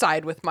never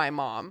side with my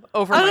mom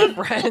over my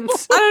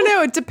friends. I don't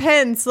know. It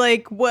depends. How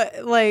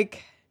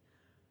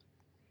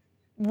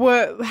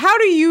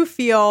do you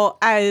feel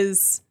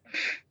as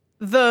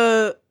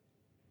the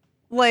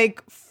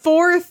like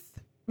fourth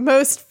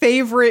most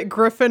favorite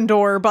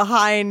Gryffindor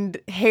behind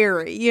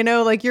Harry? You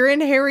know, like you're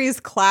in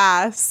Harry's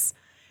class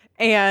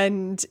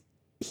and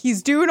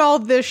he's doing all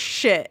this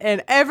shit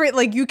and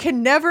you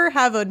can never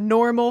have a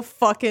normal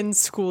fucking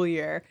school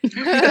year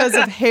because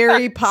of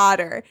Harry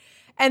Potter.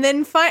 And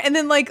then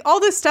like all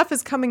this stuff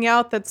is coming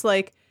out that's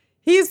like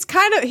he's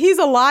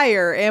a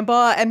liar,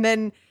 Amber, and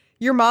then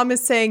your mom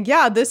is saying,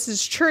 "Yeah, this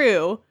is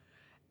true."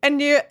 And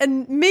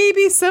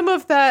maybe some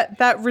of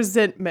that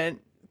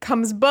resentment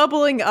comes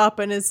bubbling up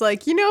and is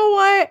like, "You know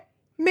what?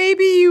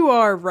 Maybe you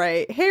are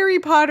right. Harry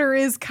Potter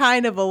is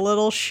kind of a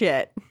little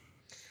shit."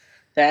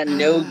 That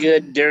no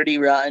good, dirty,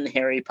 rotten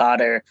Harry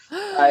Potter.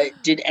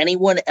 Did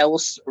anyone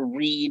else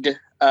read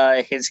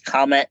his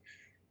comment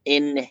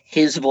in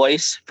his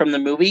voice from the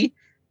movie?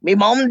 Me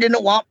mom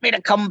didn't want me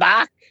to come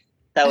back.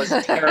 That was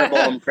a terrible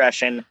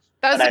impression.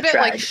 That was but a bit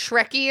I like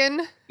tried.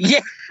 Shrekian.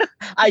 Yeah,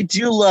 I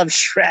do love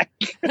Shrek.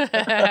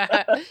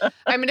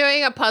 I'm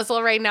doing a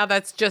puzzle right now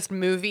that's just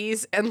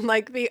movies, and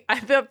like the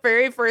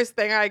very first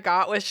thing I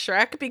got was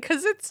Shrek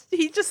because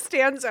he just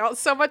stands out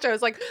so much. I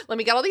was like, let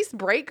me get all these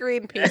bright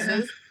green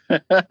pieces.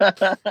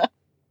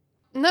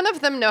 None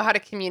of them know how to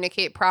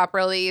communicate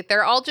properly.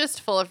 They're all just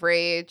full of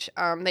rage.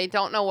 They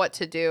don't know what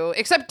to do,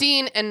 except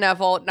Dean and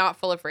Neville, not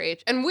full of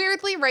rage. And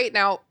weirdly, right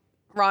now,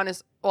 Ron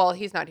is, well,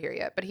 he's not here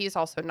yet, but he's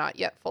also not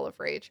yet full of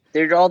rage.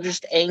 They're all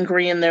just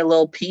angry in their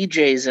little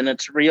PJs, and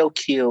it's real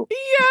cute.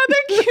 Yeah,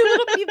 they're cute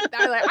little people.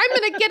 They're like, I'm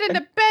going to get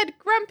into bed,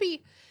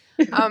 grumpy.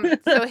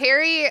 So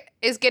Harry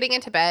is getting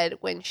into bed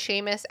when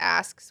Seamus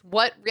asks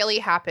what really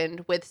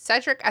happened with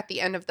Cedric at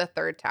the end of the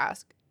third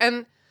task.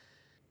 And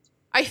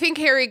I think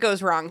Harry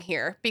goes wrong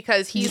here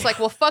because he's like,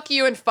 well, fuck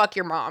you and fuck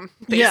your mom,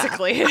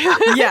 basically.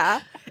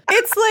 Yeah.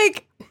 It's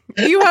like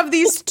you have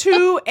these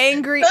two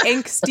angry,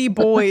 angsty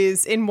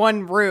boys in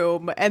one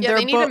room. And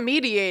they need a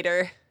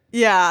mediator.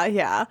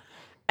 Yeah.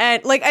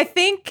 And like, I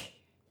think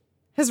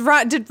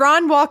did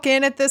Ron walk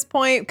in at this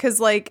point? Because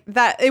like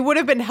that, it would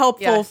have been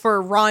helpful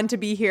for Ron to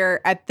be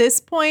here at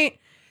this point,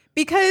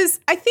 because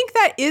I think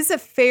that's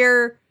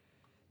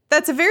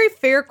a very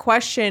fair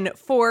question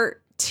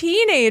for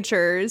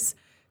teenagers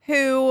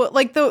who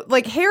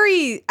like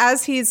Harry,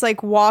 as he's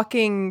like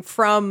walking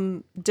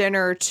from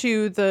dinner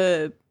to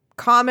the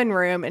common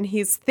room and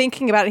he's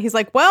thinking about it. He's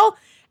like, well,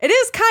 it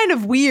is kind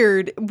of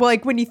weird.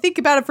 Like when you think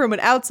about it from an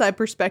outside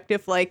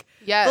perspective, like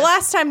the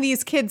last time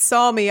these kids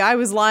saw me, I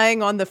was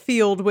lying on the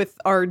field with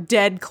our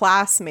dead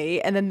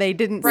classmate and then they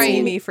didn't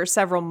see me for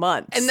several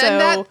months. And then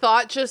that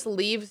thought just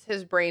leaves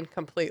his brain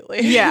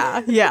completely.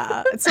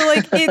 Yeah. So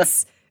like,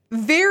 it's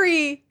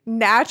very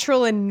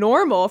natural and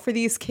normal for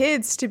these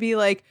kids to be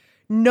like,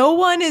 no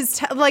one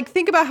is like,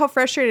 think about how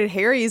frustrated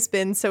Harry's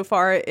been so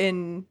far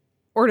in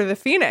Order of the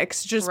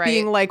Phoenix, just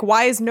being like,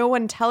 why is no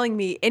one telling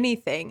me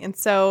anything? And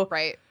so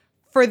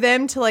for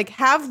them to like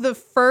have the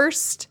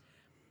first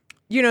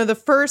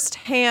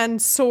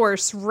hand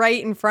source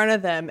right in front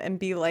of them and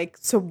be like,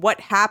 so what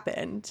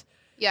happened?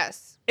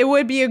 Yes. It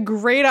would be a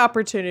great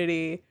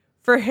opportunity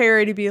for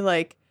Harry to be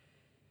like,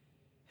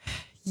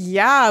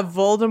 yeah,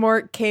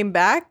 Voldemort came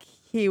back.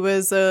 He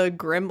was a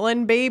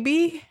gremlin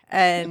baby.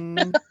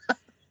 And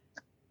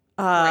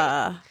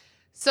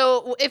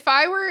So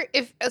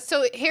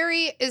so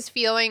Harry is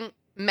feeling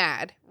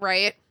mad,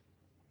 right?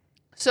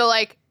 So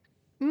like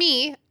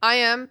me, I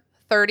am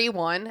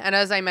 31, and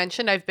as I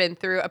mentioned, I've been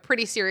through a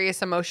pretty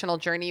serious emotional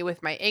journey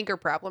with my anger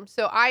problem.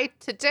 So I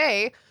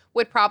today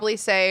would probably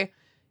say,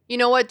 you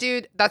know what,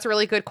 dude, that's a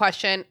really good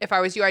question. If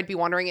I was you, I'd be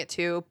wondering it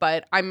too,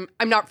 but I'm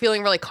not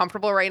feeling really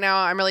comfortable right now.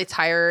 I'm really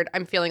tired.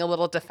 I'm feeling a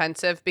little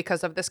defensive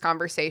because of this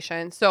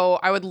conversation. So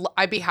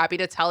I'd be happy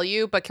to tell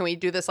you, but can we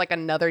do this like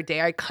another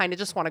day? I kind of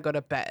just want to go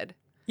to bed.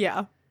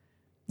 Yeah.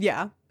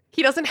 Yeah.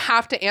 He doesn't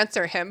have to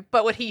answer him,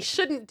 but what he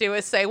shouldn't do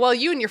is say, well,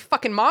 you and your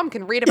fucking mom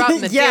can read about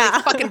in the Yeah.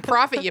 Daily fucking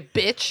Prophet, you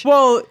bitch.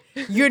 Well,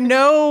 you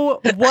know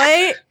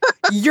what?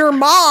 Your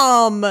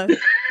mom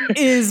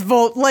is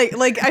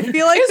like I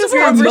feel like this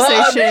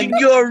conversation. Mom,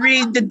 go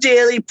read the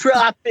Daily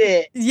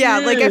Prophet. Yeah,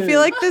 like I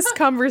feel like this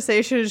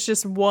conversation is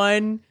just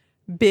one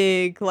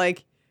big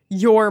like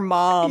your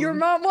mom. Your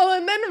mom. Well,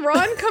 and then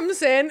Ron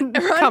comes in.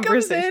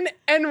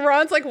 And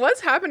Ron's like,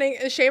 what's happening?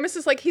 And Seamus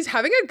is like, he's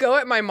having a go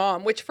at my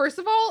mom, which first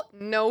of all,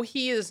 no,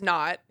 he is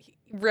not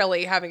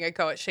really having a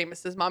go at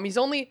Seamus's mom. He's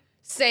only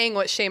saying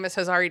what Seamus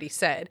has already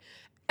said.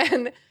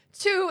 And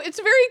two, it's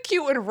very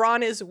cute when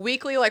Ron is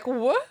weakly like,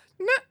 what?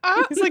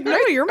 No, He's like, no,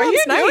 your mom's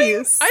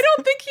nice. I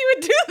don't think he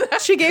would do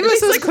that. She gave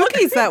us those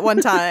cookies that one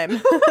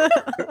time.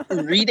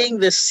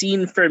 Reading this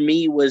scene for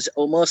me was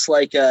almost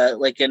like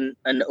an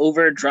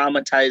over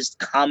dramatized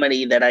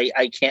comedy that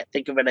I can't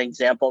think of an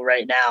example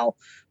right now.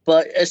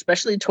 But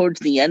especially towards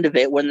the end of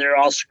it, when they're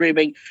all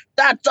screaming,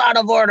 "That's out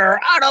of order!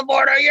 Out of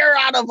order! You're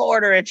out of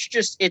order!" It's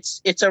just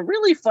it's a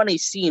really funny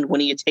scene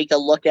when you take a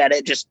look at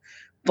it. Just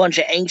bunch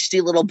of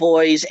angsty little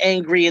boys,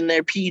 angry in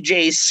their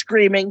PJs,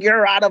 screaming,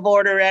 "You're out of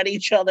order!" at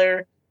each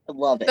other. I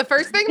love it. The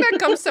first thing that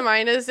comes to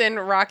mind is in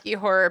Rocky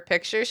Horror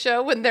Picture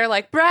Show when they're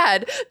like,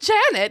 Brad,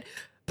 Janet,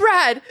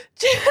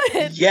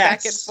 Yes.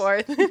 back and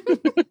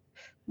forth.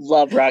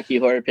 Love Rocky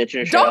Horror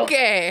Picture Show.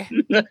 Donkey!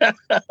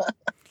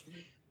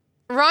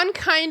 Ron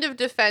kind of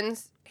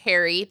defends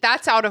Harry.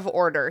 That's out of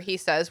order, he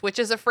says, which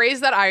is a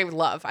phrase that I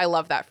love. I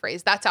love that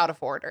phrase. That's out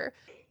of order.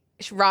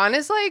 Ron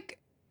is like,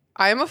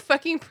 I'm a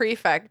fucking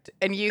prefect,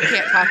 and you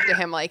can't talk to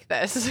him like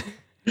this.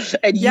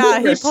 And Yeah,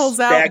 you he pulls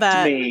out respect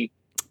that- me.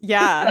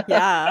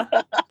 Yeah.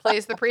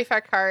 Plays the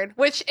prefect card,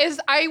 which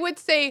is, I would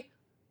say,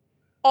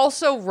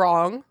 also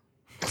wrong.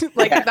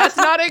 Like, that's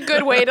not a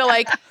good way to,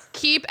 like,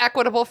 keep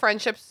equitable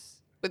friendships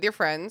with your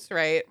friends,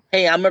 right?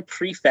 Hey, I'm a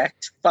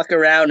prefect. Fuck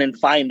around and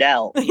find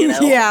out. You know?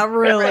 Yeah,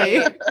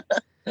 really.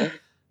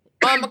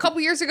 A couple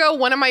years ago,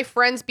 one of my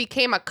friends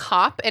became a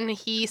cop, and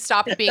he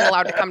stopped being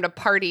allowed to come to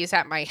parties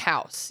at my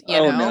house. You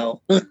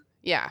know? No.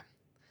 Yeah.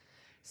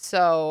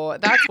 So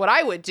that's what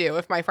I would do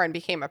if my friend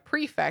became a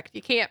prefect.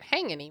 You can't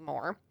hang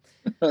anymore.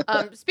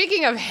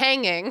 Speaking of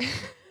hanging,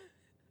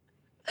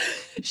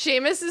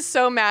 Seamus is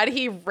so mad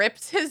he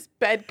ripped his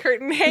bed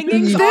curtain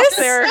hangings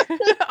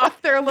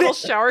off their little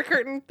shower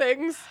curtain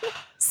things.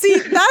 See,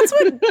 that's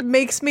what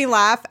makes me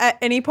laugh at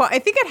any point. I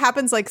think it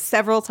happens like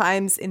several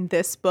times in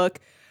this book.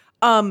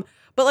 But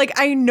like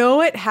I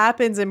know it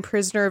happens in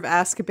Prisoner of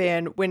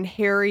Azkaban when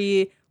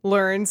Harry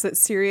learns that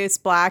Sirius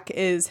Black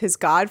is his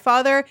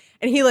godfather,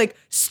 and he like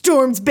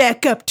storms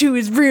back up to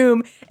his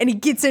room and he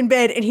gets in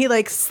bed and he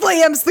like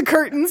slams the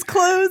curtains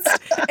closed,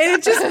 and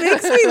it just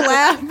makes me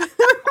laugh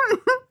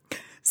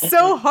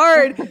so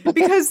hard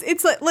because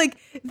it's like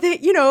they,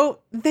 you know,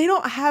 they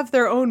don't have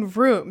their own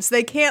rooms.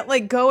 They can't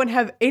like go and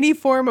have any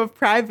form of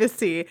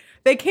privacy.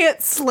 They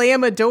can't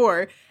slam a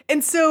door.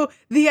 And so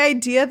the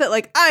idea that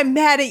like, I'm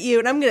mad at you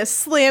and I'm going to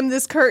slam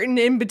this curtain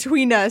in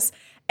between us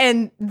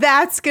and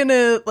that's going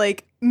to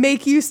like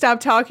make you stop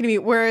talking to me.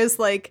 Whereas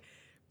like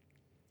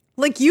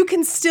you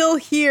can still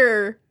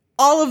hear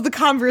all of the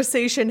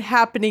conversation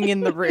happening in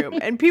the room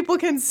and people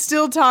can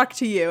still talk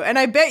to you. And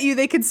I bet you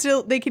they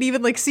could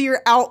even like see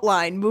your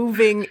outline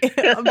moving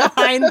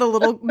behind the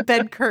little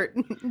bed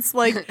curtains.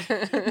 Like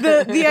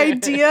the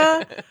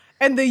idea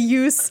and the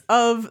use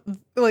of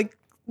like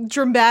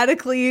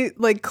dramatically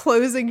like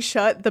closing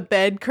shut the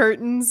bed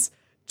curtains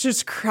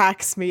just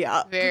cracks me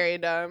up. Very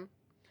dumb.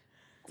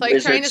 It's like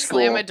Wizard trying to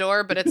slam school. a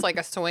door, but it's like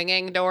a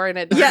swinging door and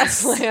it doesn't Yes.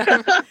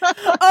 slam.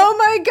 Oh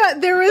my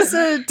God. There was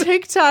a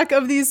TikTok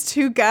of these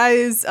two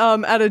guys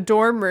at a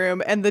dorm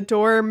room, and the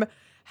dorm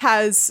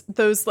has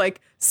those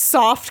like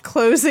soft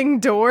closing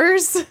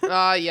doors.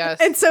 Yes.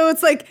 And so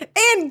it's like,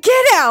 and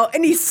get out.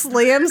 And he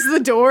slams the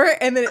door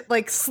and then it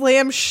like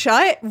slams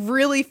shut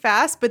really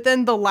fast. But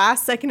then the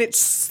last second it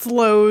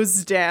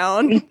slows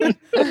down to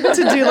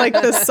do like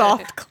the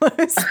soft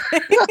close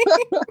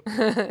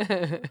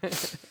thing.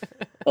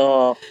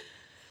 Oh,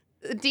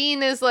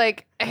 Dean is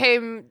like, hey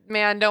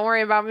man, don't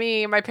worry about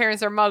me. My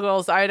parents are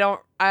muggles. I don't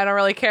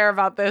really care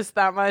about this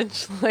that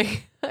much.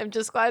 Like, I'm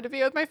just glad to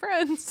be with my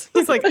friends.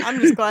 He's like,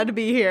 I'm just glad to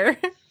be here.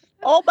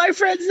 all my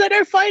friends that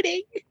are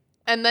fighting.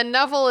 And then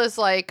Neville is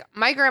like,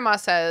 my grandma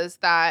says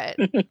that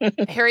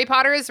Harry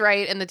Potter is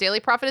right and the Daily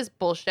Prophet is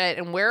bullshit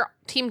and we're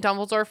Team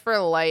Dumbledore for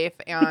life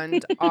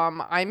and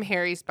I'm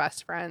Harry's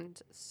best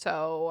friend.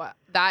 So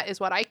that is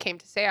what I came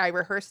to say. I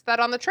rehearsed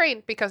that on the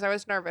train because I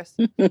was nervous.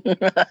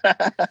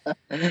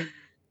 But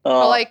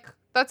like,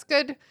 that's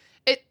good.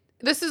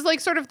 This is like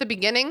sort of the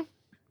beginning.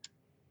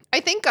 I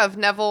think of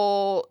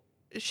Neville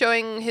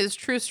showing his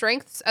true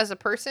strengths as a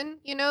person,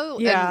 you know,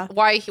 Yeah. and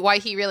why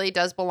he really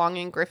does belong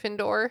in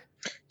Gryffindor.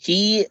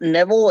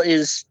 Neville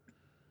is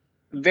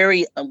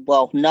very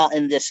well, not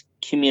in this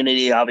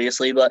community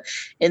obviously, but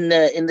in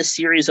the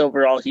series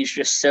overall, he's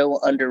just so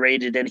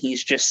underrated, and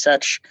he's just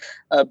such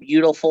a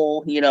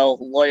beautiful,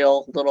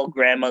 loyal little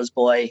grandma's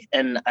boy,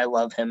 and I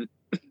love him.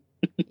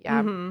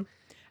 Yeah. Mhm.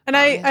 And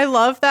I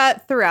love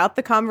that throughout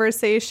the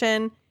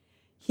conversation,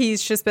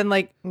 he's just been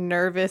like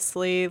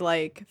nervously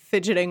like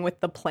fidgeting with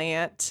the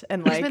plant,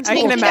 and He's like been I can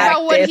thinking imagine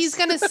about what he's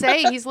gonna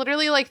say. He's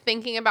literally like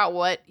thinking about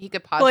what he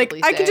could possibly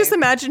like say. I can just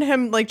imagine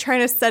him like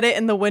trying to set it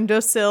in the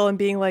windowsill and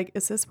being like,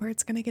 is this where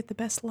it's gonna get the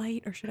best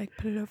light, or should I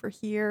put it over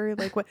here?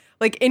 Like what,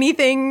 like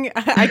anything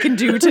I can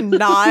do to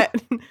not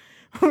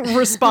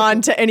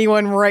respond to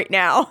anyone right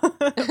now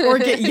or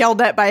get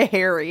yelled at by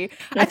Harry.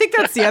 I think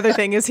that's the other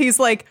thing, is he's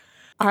like,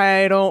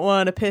 I don't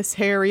want to piss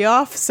Harry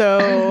off,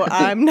 so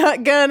I'm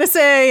not gonna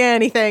say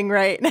anything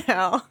right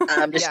now.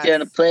 I'm just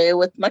gonna play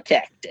with my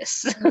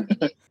cactus.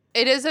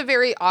 It is a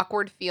very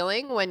awkward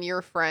feeling when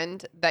your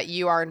friend that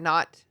you are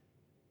not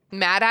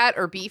mad at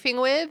or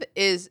beefing with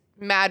is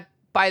mad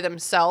by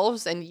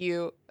themselves, and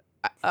you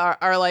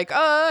are like,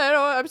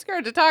 oh, I'm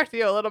scared to talk to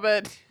you a little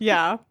bit.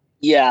 Yeah.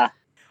 Yeah.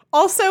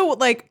 Also,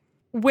 like,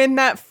 when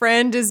that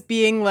friend is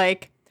being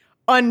like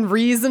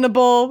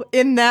unreasonable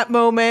in that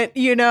moment,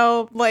 you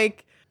know,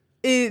 like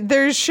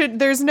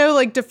there's no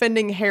like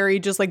defending Harry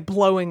just like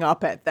blowing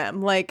up at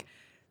them. Like,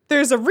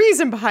 there's a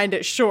reason behind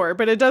it, sure,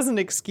 but it doesn't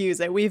excuse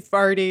it. We've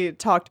already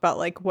talked about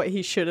like what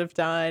he should have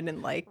done,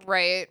 and like,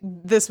 Right.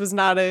 this was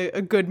not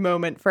a good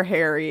moment for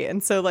Harry.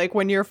 And so like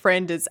when your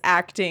friend is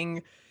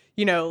acting,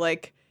 you know,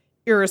 like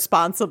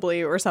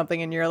irresponsibly or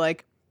something, and you're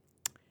like,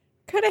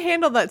 could have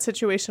handled that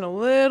situation a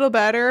little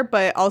better,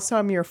 but also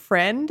I'm your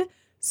friend,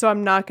 so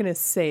I'm not going to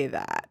say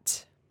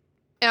that.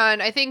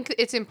 And I think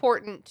it's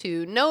important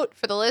to note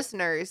for the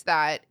listeners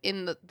that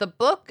in the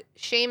book,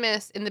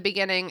 Seamus in the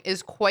beginning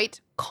is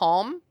quite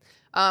calm.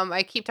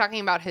 I keep talking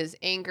about his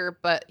anger,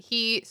 but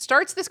he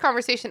starts this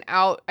conversation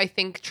out, I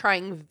think,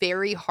 trying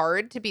very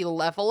hard to be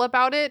level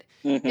about it.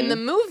 Mm-hmm. In the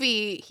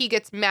movie, he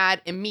gets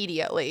mad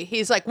immediately.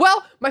 He's like,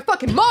 well, my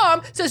fucking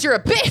mom says you're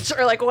a bitch,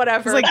 or like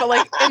whatever. Like, but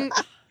like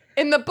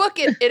in the book,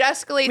 it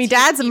escalates. Me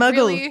dad's a He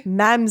muggle. really-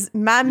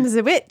 Mam's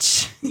a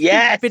witch.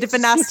 Yes. Bit of a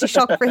nasty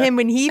shock for him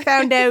when he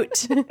found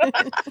out.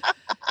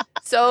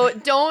 So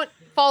don't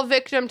fall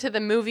victim to the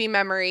movie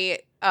memory.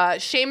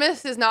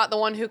 Seamus is not the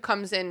one who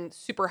comes in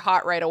super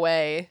hot right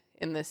away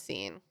in this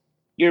scene.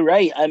 You're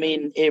right. I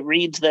mean, it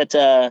reads that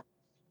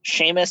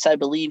Seamus, I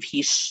believe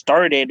he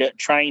started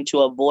trying to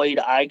avoid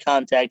eye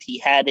contact. He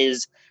had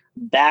his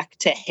back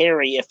to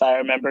Harry, if I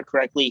remember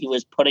correctly. He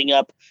was putting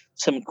up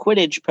some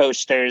Quidditch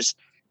posters,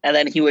 and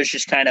then he was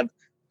just kind of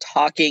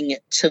talking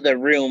to the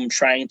room,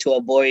 trying to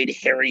avoid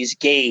Harry's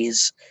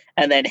gaze.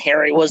 And then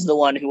Harry was the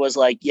one who was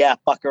like, yeah,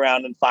 fuck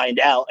around and find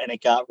out. And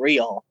it got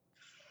real.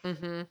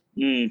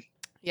 Mm-hmm.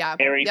 Yeah.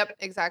 Harry. Yep,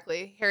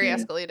 exactly. Harry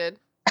escalated.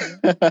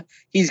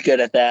 He's good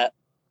at that.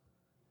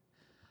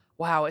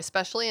 Wow,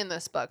 especially in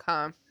this book,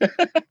 huh?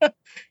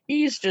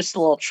 He's just a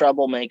little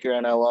troublemaker,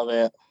 and I love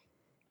it.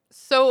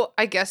 So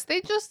I guess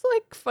they just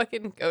like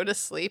fucking go to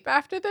sleep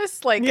after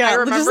this. Like, Yeah, I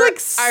remember, just like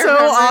so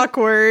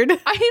awkward.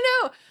 I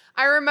know.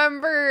 I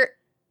remember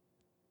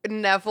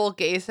Neville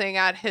gazing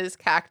at his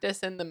cactus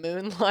in the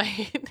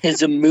moonlight.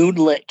 His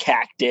moonlit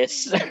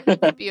cactus.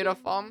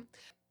 Beautiful.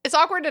 It's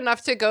awkward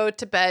enough to go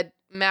to bed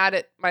mad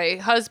at my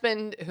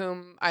husband,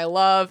 whom I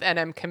love and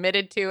am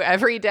committed to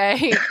every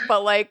day,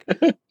 but like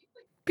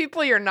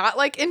people you're not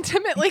like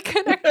intimately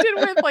connected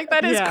with, like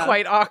that is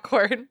quite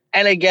awkward.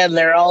 And again,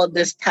 they're all in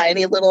this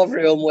tiny little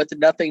room with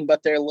nothing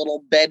but their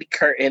little bed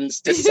curtains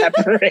to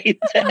separate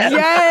them.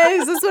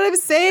 Yes, that's what I'm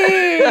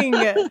saying.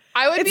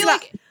 I would be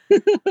like,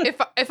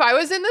 if I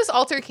was in this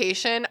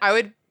altercation, I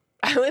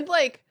would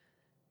like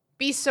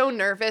be so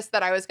nervous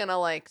that I was gonna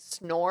like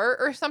snore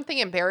or something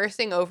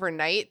embarrassing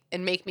overnight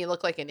and make me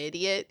look like an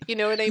idiot. You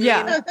know what I mean?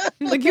 Yeah.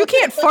 Like, you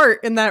can't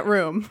fart in that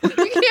room. You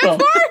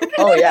can't fart.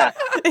 Oh yeah.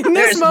 In this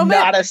There's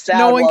moment, not a sound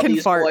no one while can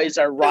these fart. boys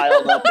are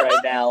riled up right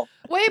now.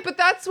 Wait, but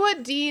that's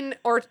what Dean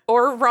or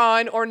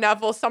Ron or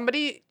Neville,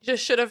 somebody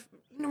just should have.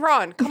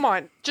 Ron, come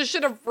on, just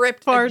should have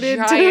ripped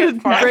Farted a giant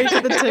to fart. break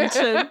the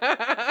tension.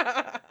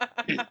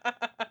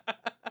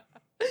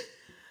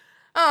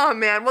 Oh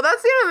man, well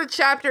that's the end of the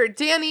chapter.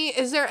 Danny,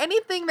 is there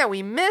anything that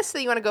we missed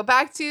that you want to go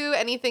back to?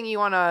 Anything you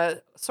want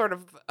to sort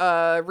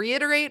of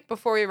reiterate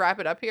before we wrap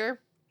it up here?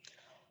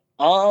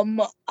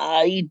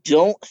 I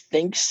don't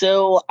think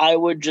so. I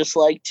would just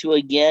like to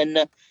again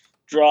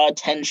draw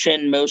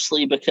attention,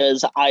 mostly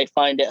because I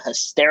find it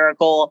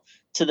hysterical,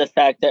 to the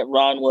fact that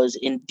Ron was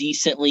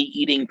indecently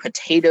eating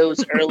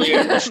potatoes earlier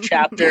in this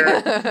chapter.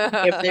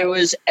 If there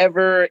was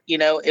ever,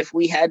 if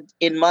we had,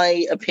 in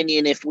my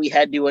opinion, if we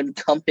had to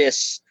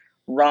encompass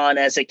Ron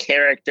as a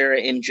character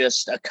in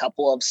just a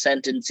couple of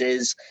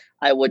sentences,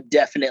 I would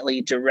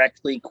definitely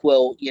directly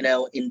quote,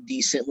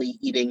 indecently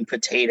eating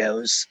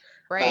potatoes.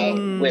 Right.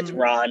 With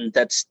Ron.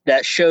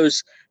 That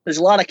shows there's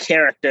a lot of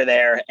character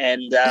there,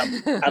 and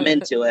I'm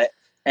into it.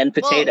 And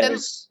Well, then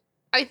potatoes.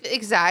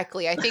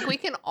 exactly. I think we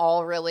can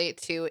all relate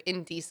to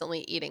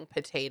indecently eating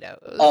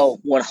potatoes. Oh,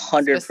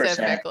 100%.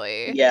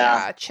 Specifically.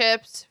 Yeah.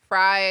 Chips,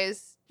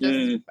 fries, just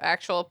Mm.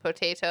 actual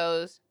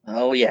potatoes.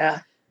 Oh,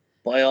 yeah.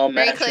 Boil all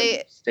Mary mash 'em,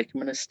 Clay, stick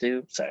them in a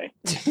stew. Sorry.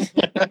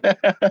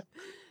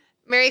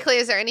 Mary Clay,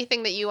 is there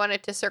anything that you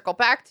wanted to circle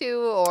back to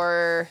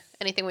or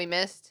anything we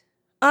missed?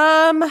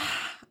 I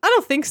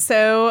don't think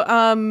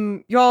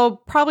so. Y'all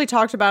probably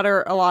talked about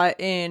her a lot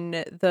in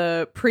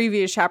the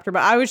previous chapter,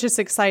 but I was just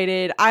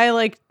excited.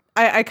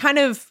 I kind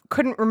of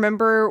couldn't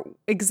remember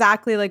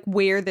exactly like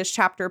where this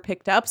chapter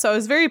picked up. So I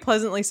was very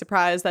pleasantly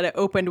surprised that it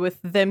opened with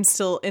them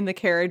still in the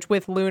carriage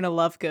with Luna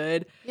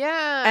Lovegood.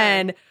 Yeah.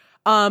 And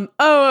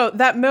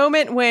that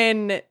moment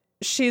when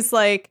she's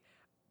like,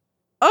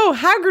 oh,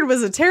 Hagrid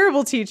was a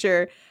terrible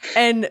teacher.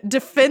 And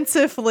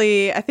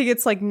defensively, I think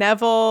it's like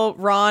Neville,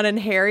 Ron, and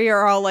Harry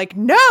are all like,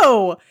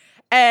 no.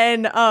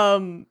 And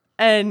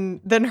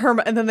then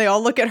they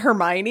all look at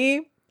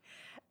Hermione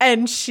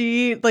and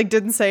she like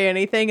didn't say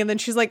anything. And then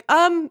she's like,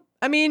 I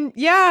mean,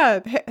 yeah,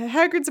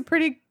 Hagrid's a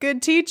pretty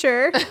good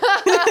teacher.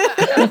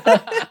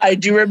 I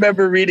do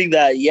remember reading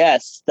that.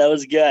 Yes, that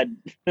was good.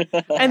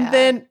 And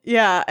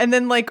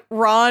then like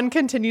Ron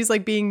continues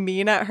like being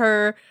mean at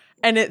her.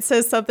 And it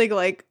says something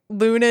like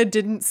Luna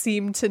didn't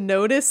seem to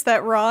notice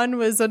that Ron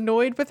was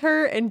annoyed with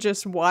her and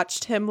just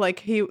watched him like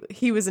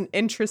he was an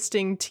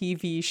interesting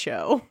TV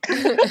show.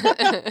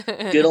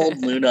 Good old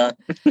Luna.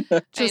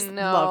 Just I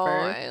know. love her.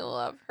 I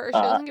love her. She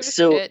doesn't give a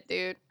shit,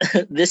 dude.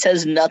 This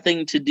has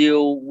nothing to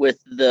do with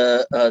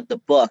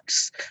the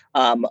books,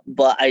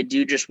 but I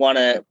do just want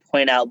to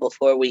point out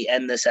before we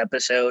end this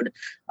episode,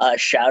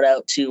 shout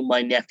out to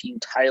my nephew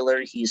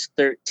Tyler. He's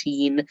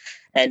 13,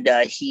 and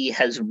he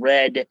has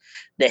read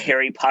the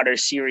Harry Potter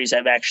series.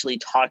 I've actually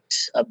talked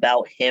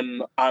about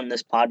him on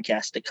this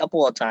podcast a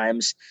couple of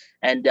times,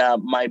 and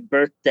my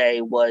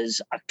birthday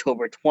was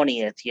October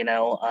 20th,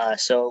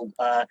 so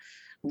a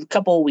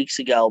couple of weeks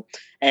ago,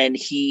 and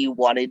he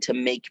wanted to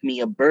make me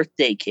a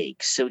birthday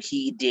cake. So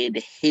he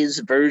did his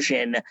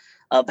version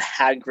of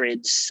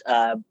Hagrid's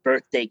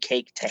birthday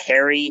cake to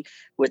Harry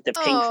with the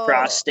pink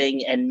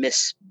frosting and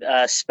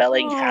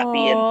misspelling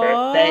happy and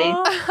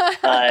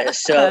birthday.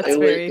 So That's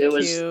it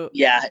was cute.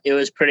 yeah, it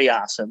was pretty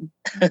awesome.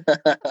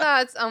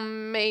 That's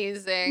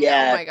amazing.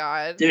 Yeah, oh my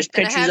god. There's And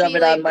pictures a of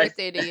it happy on late my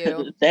birthday to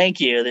you. Thank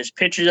you. There's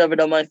pictures of it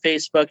on my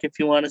Facebook if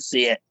you want to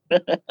see it.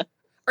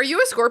 Are you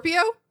a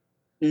Scorpio?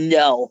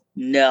 No.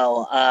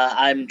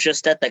 I'm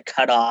just at the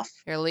cutoff.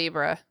 You're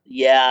Libra.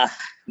 Yeah,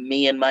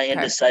 me and my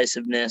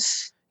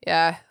indecisiveness.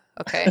 Yeah.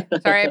 Okay.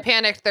 Sorry, I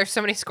panicked. There's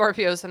so many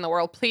Scorpios in the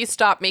world. Please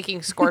stop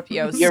making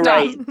Scorpios. You're Stop.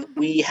 right.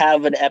 We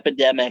have an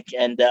epidemic,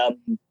 and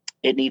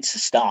it needs to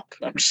stop.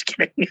 I'm just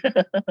kidding.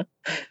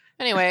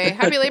 Anyway,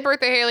 happy late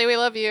birthday, Haley. We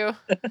love you.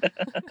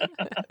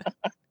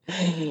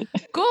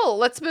 Cool.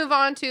 Let's move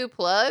on to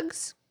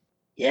plugs.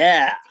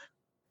 Yeah.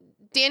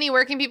 Danny,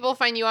 where can people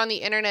find you on the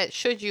internet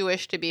should you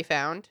wish to be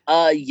found?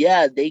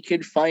 Yeah, they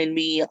could find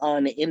me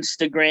on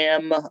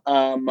Instagram.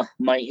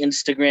 My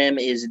Instagram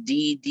is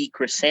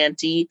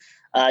ddcresanti.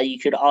 You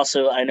could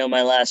also, I know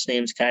my last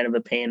name's kind of a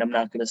pain. I'm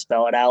not going to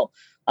spell it out.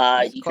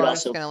 You could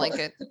also gonna link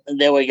it.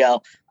 There we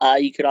go.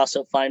 You could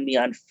also find me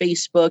on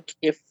Facebook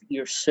if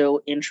you're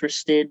so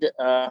interested.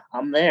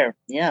 I'm there.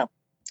 Yeah.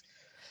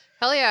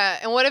 Hell yeah.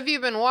 And what have you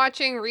been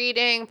watching,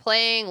 reading,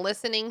 playing,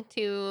 listening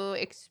to,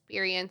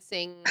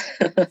 experiencing,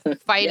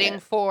 fighting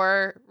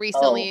for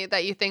recently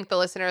that you think the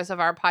listeners of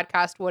our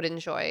podcast would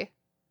enjoy?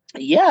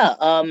 Yeah.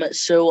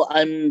 So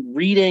I'm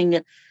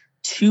reading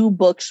 2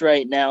 books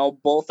right now.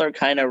 Both are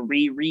kind of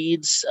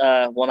rereads.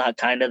 Well, not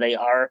kind of, they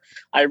are.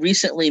 I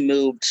recently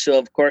moved, so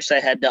of course I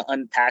had to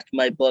unpack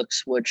my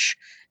books, which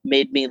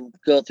made me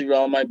go through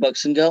all my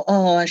books and go,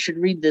 oh, I should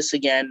read this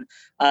again.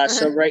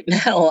 So right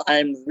now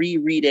I'm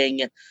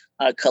rereading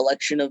a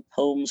collection of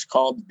poems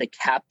called The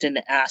Captain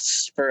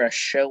Asks for a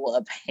Show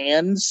of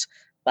Hands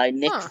by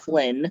Nick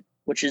Flynn,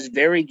 which is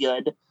very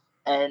good.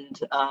 And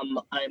I'm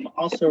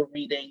also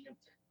reading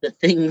The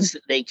Things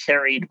That They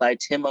Carried by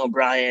Tim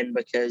O'Brien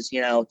because,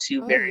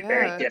 2 very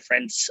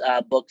different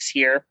books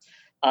here.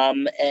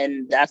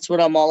 And that's what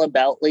I'm all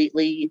about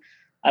lately.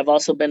 I've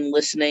also been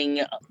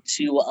listening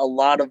to a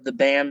lot of the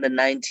band, the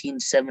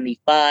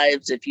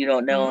 1975s. If you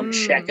don't know them,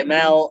 check them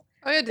out.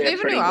 Oh, yeah. Do they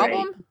have a new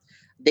album?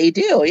 They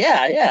do,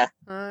 yeah. Oh,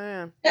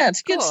 yeah. Yeah,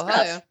 it's good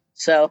stuff. Yeah.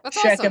 So That's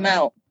check awesome. them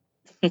out.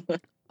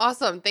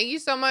 Awesome. Thank you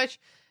so much,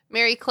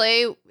 Mary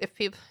Clay. If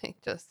people,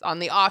 just on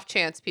the off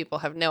chance people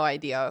have no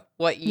idea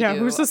what you do. Yeah,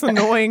 who's this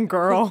annoying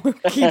girl who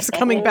keeps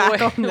coming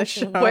back on the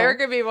show? Where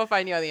can people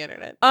find you on the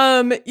internet?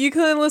 You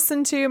can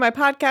listen to my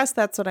podcast,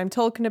 That's What I'm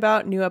Talking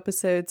About. New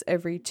episodes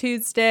every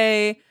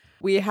Tuesday.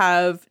 We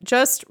have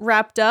just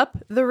wrapped up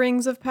the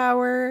Rings of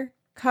Power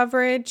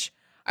coverage.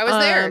 I was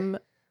there.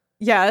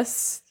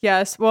 Yes.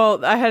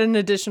 Well, I had an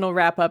additional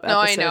wrap-up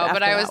episode. No, I know,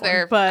 but I was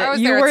there. But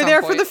you were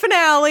there for the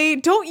finale.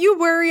 Don't you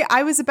worry.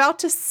 I was about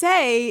to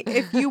say,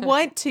 if you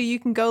want to, you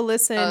can go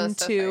listen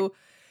to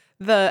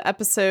the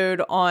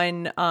episode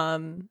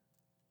on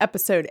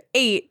episode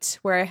 8,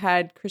 where I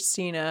had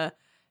Christina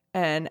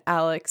and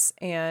Alex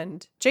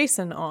and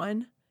Jason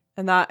on.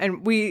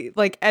 And we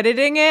like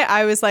editing it.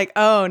 I was like,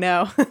 oh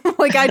no.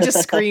 Like I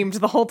just screamed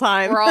the whole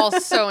time. We're all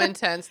so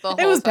intense the whole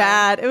time. It was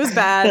bad. It was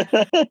bad.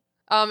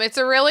 It's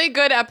a really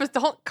good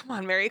episode. Come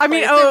on, Mary. I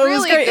mean, it's a it really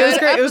was great. good It was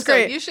great. episode. It was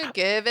great. You should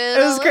give it.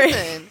 It was great.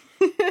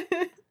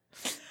 Listen.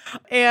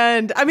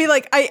 And I mean,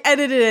 like, I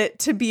edited it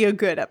to be a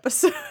good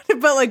episode,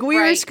 but like we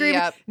were screaming.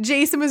 Yep.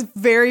 Jason was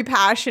very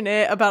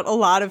passionate about a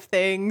lot of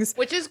things,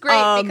 which is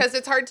great because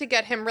it's hard to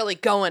get him really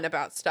going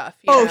about stuff.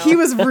 You know? He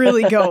was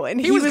really going.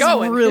 he was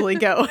going. Really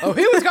going. Oh,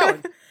 he was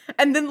going.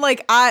 And then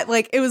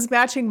it was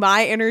matching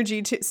my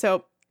energy too.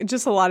 So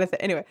just a lot of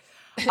anyway.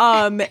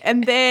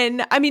 And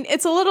then, I mean,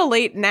 it's a little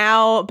late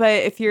now,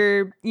 but if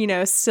you're,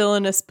 still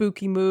in a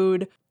spooky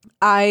mood,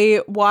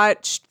 I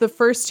watched the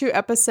first 2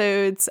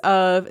 episodes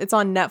it's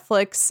on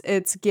Netflix.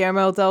 It's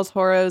Guillermo del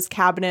Toro's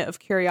Cabinet of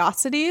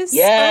Curiosities.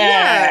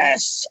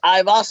 Yes. Oh, yeah.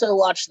 I've also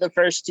watched the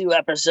first 2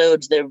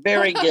 episodes. They're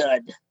very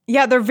good.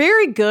 Yeah, they're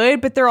very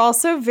good, but they're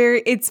also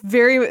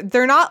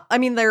they're not, I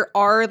mean, there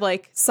are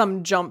like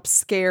some jump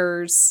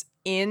scares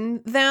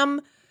in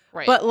them,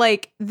 right. But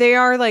like they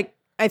are like,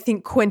 I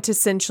think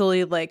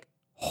quintessentially like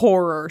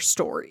horror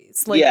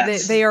stories. Like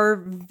yes. they are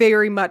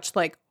very much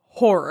like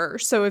horror.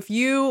 So if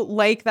you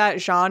like that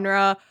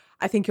genre,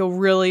 I think you'll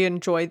really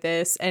enjoy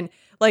this. And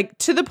like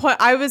to the point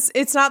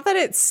it's not that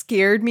it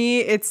scared me,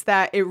 it's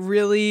that it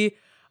really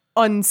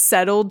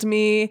unsettled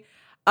me.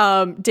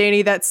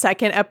 Danny, that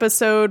second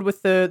episode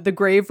with the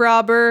grave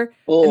robber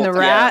and the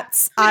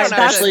rats.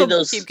 Yeah.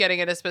 Keep getting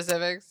into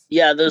specifics.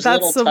 Yeah, those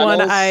that's the tunnels.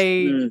 One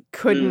I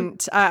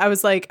couldn't. I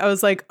was like,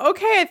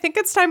 okay, I think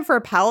it's time for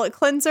a palate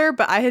cleanser.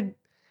 But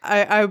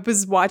I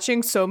was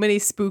watching so many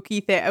spooky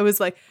things. I was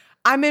like,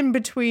 I'm in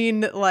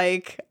between,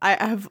 like, I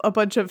have a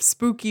bunch of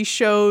spooky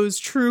shows,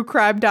 true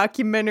crime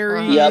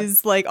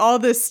documentaries, like all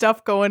this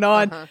stuff going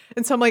on.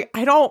 And so I'm like,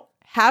 I don't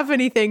have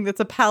anything that's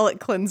a palate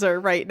cleanser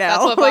right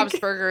now. That's what Bob's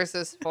Burgers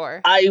is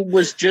for. I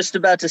was just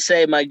about to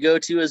say my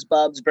go-to is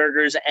Bob's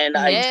Burgers, and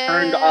I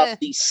turned off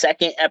the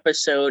second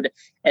episode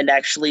and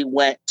actually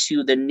went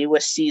to the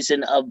newest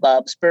season of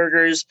Bob's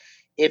Burgers.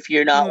 If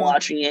you're not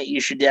watching it, you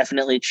should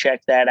definitely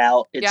check that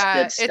out. It's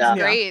good stuff.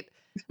 It's great.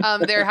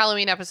 Their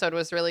Halloween episode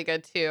was really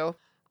good too.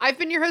 I've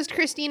been your host,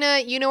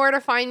 Christina. You know where to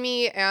find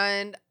me,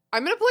 and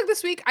I'm gonna plug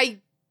this week. I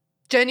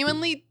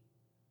genuinely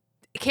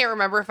can't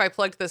remember if I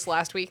plugged this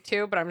last week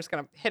too, but I'm just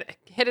gonna hit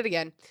it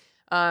again.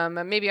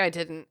 Maybe I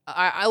didn't.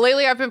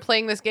 Lately I've been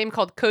playing this game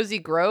called Cozy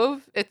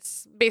Grove.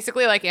 It's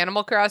basically like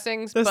Animal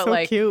Crossings, That's but so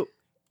like cute.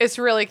 It's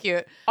really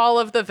cute. All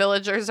of the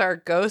villagers are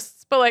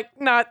ghosts, but like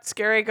not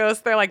scary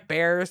ghosts. They're like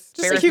bears.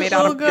 Just bears made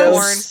out of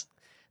corn.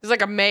 There's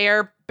like a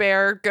mayor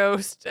bear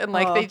ghost, and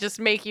like they just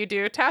make you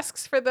do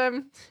tasks for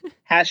them.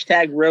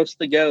 Hashtag roast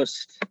the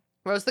ghost.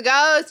 Roast the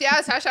ghost.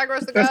 Yes. Hashtag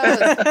roast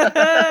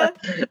the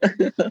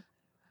ghost.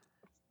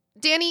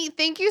 Danny,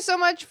 thank you so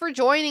much for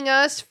joining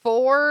us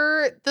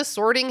for the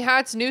Sorting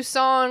Hat's new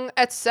song,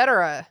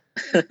 etc.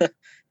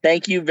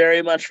 Thank you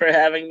very much for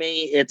having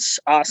me. It's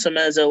awesome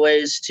as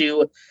always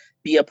to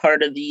be a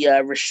part of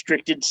the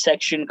restricted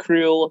section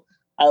crew.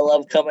 I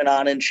love coming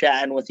on and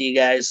chatting with you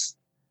guys.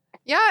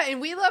 Yeah, and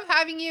we love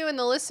having you, and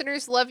the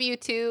listeners love you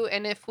too.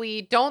 And if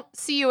we don't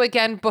see you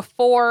again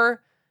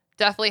before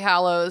Deathly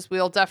Hallows,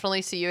 we'll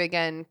definitely see you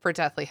again for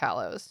Deathly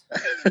Hallows.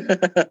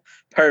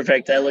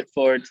 Perfect. I look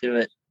forward to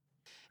it.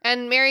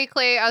 And Mary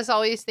Clay, as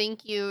always,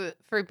 thank you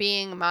for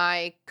being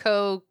my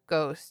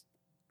co-ghost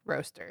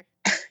roaster.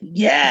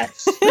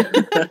 Yes.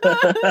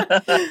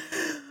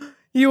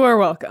 You are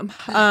welcome.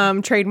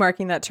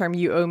 Trademarking that term,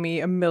 you owe me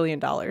 $1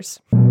 million.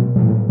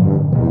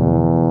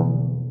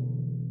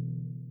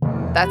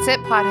 That's it,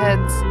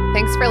 potheads.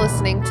 Thanks for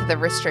listening to the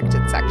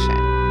Restricted Section.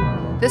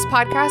 This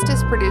podcast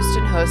is produced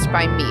and hosted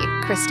by me,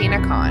 Christina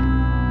Kahn.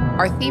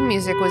 Our theme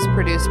music was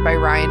produced by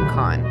Ryan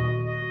Kahn.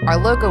 Our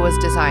logo was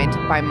designed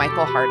by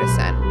Michael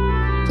Hardison.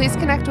 Please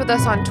connect with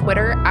us on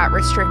Twitter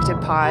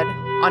 @RestrictedPod,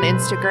 on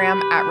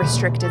Instagram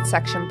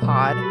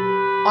 @RestrictedSectionPod,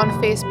 on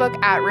Facebook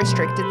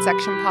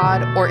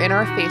 @RestrictedSectionPod, or in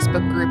our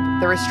Facebook group,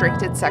 The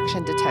Restricted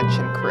Section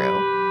Detention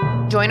Crew.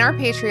 Join our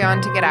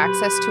Patreon to get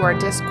access to our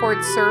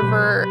Discord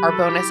server, our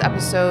bonus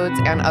episodes,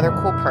 and other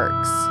cool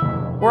perks.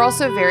 We're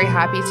also very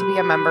happy to be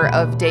a member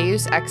of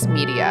Deus Ex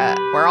Media,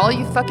 where all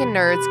you fucking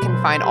nerds can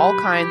find all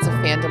kinds of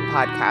fandom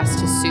podcasts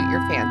to suit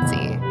your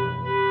fancy.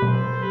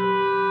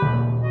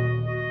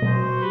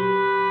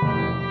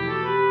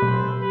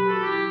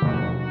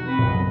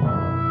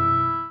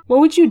 What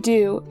would you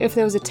do if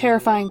there was a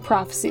terrifying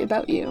prophecy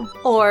about you?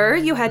 Or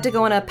you had to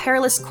go on a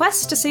perilous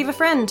quest to save a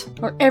friend.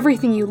 Or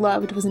everything you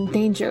loved was in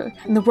danger,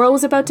 and the world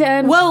was about to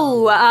end?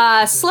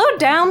 Whoa, slow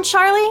down,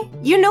 Charlie.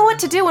 You know what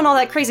to do when all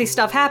that crazy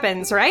stuff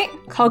happens, right?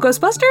 Call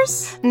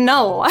Ghostbusters?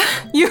 No,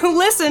 you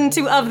listen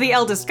to Of the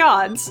Eldest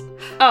Gods.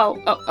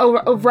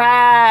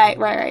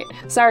 Right.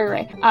 Sorry,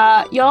 Ray.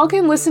 Y'all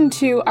can listen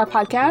to our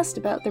podcast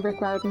about the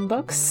Rick Riordan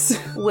books.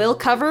 We'll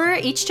cover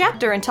each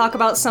chapter and talk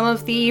about some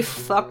of the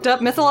fucked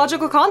up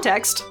mythological context.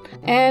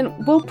 And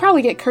we'll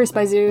probably get cursed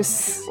by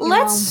Zeus.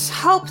 Let's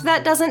hope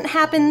that doesn't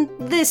happen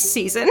this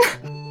season.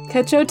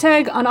 Catch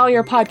Oteg on all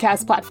your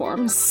podcast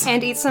platforms.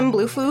 And eat some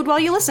blue food while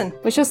you listen.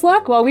 Wish us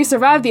luck while we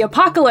survive the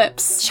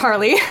apocalypse.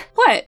 Charlie.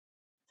 What?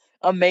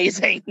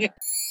 Amazing.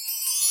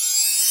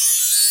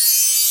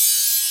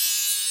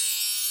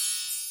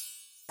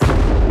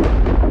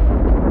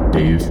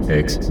 Dave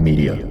X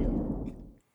Media.